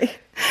today,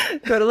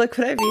 go to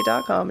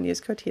liquidiv.com and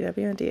use code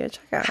TWND at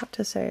checkout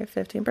to save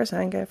 15%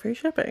 and get free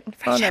shipping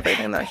on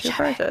everything that you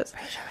purchase.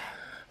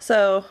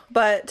 So,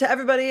 but to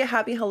everybody,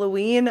 happy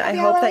Halloween. I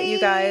hope that you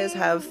guys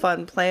have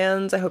fun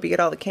plans. I hope you get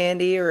all the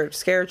candy or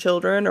scare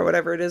children or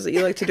whatever it is that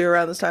you like to do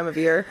around this time of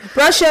year.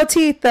 Brush your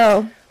teeth,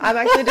 though. I'm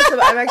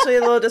actually a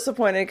little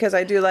disappointed because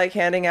I do like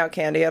handing out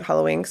candy at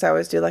Halloween because I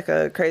always do like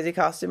a crazy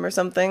costume or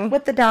something.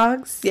 With the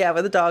dogs? Yeah,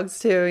 with the dogs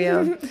too,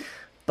 yeah.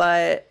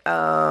 But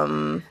I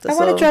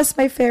want to dress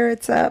my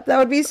ferrets up. That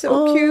would be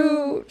so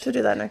cute. Should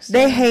do that next time.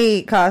 They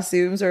hate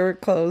costumes or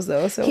clothes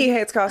though. So he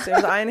hates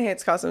costumes. Ian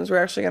hates costumes.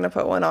 We're actually going to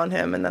put one on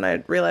him, and then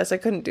I realized I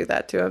couldn't do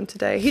that to him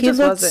today. He just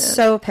looked wasn't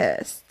so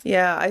pissed.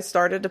 Yeah, I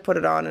started to put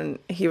it on, and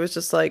he was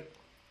just like,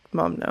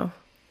 "Mom, no."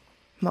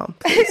 Mom,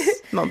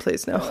 please. Mom,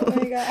 please, no. Oh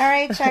my God. All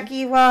right,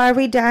 Chucky. Well, are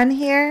we done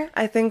here?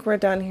 I think we're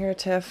done here,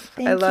 Tiff.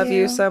 I love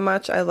you so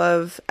much. I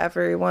love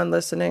everyone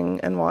listening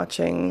and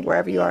watching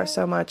wherever you are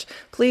so much.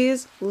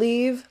 Please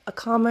leave a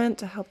comment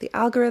to help the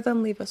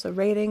algorithm. Leave us a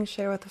rating.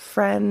 Share with a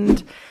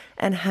friend.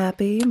 And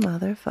happy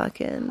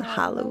motherfucking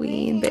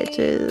Halloween,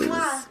 bitches.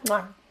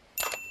 Mwah.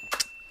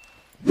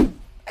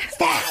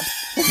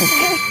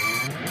 Stab.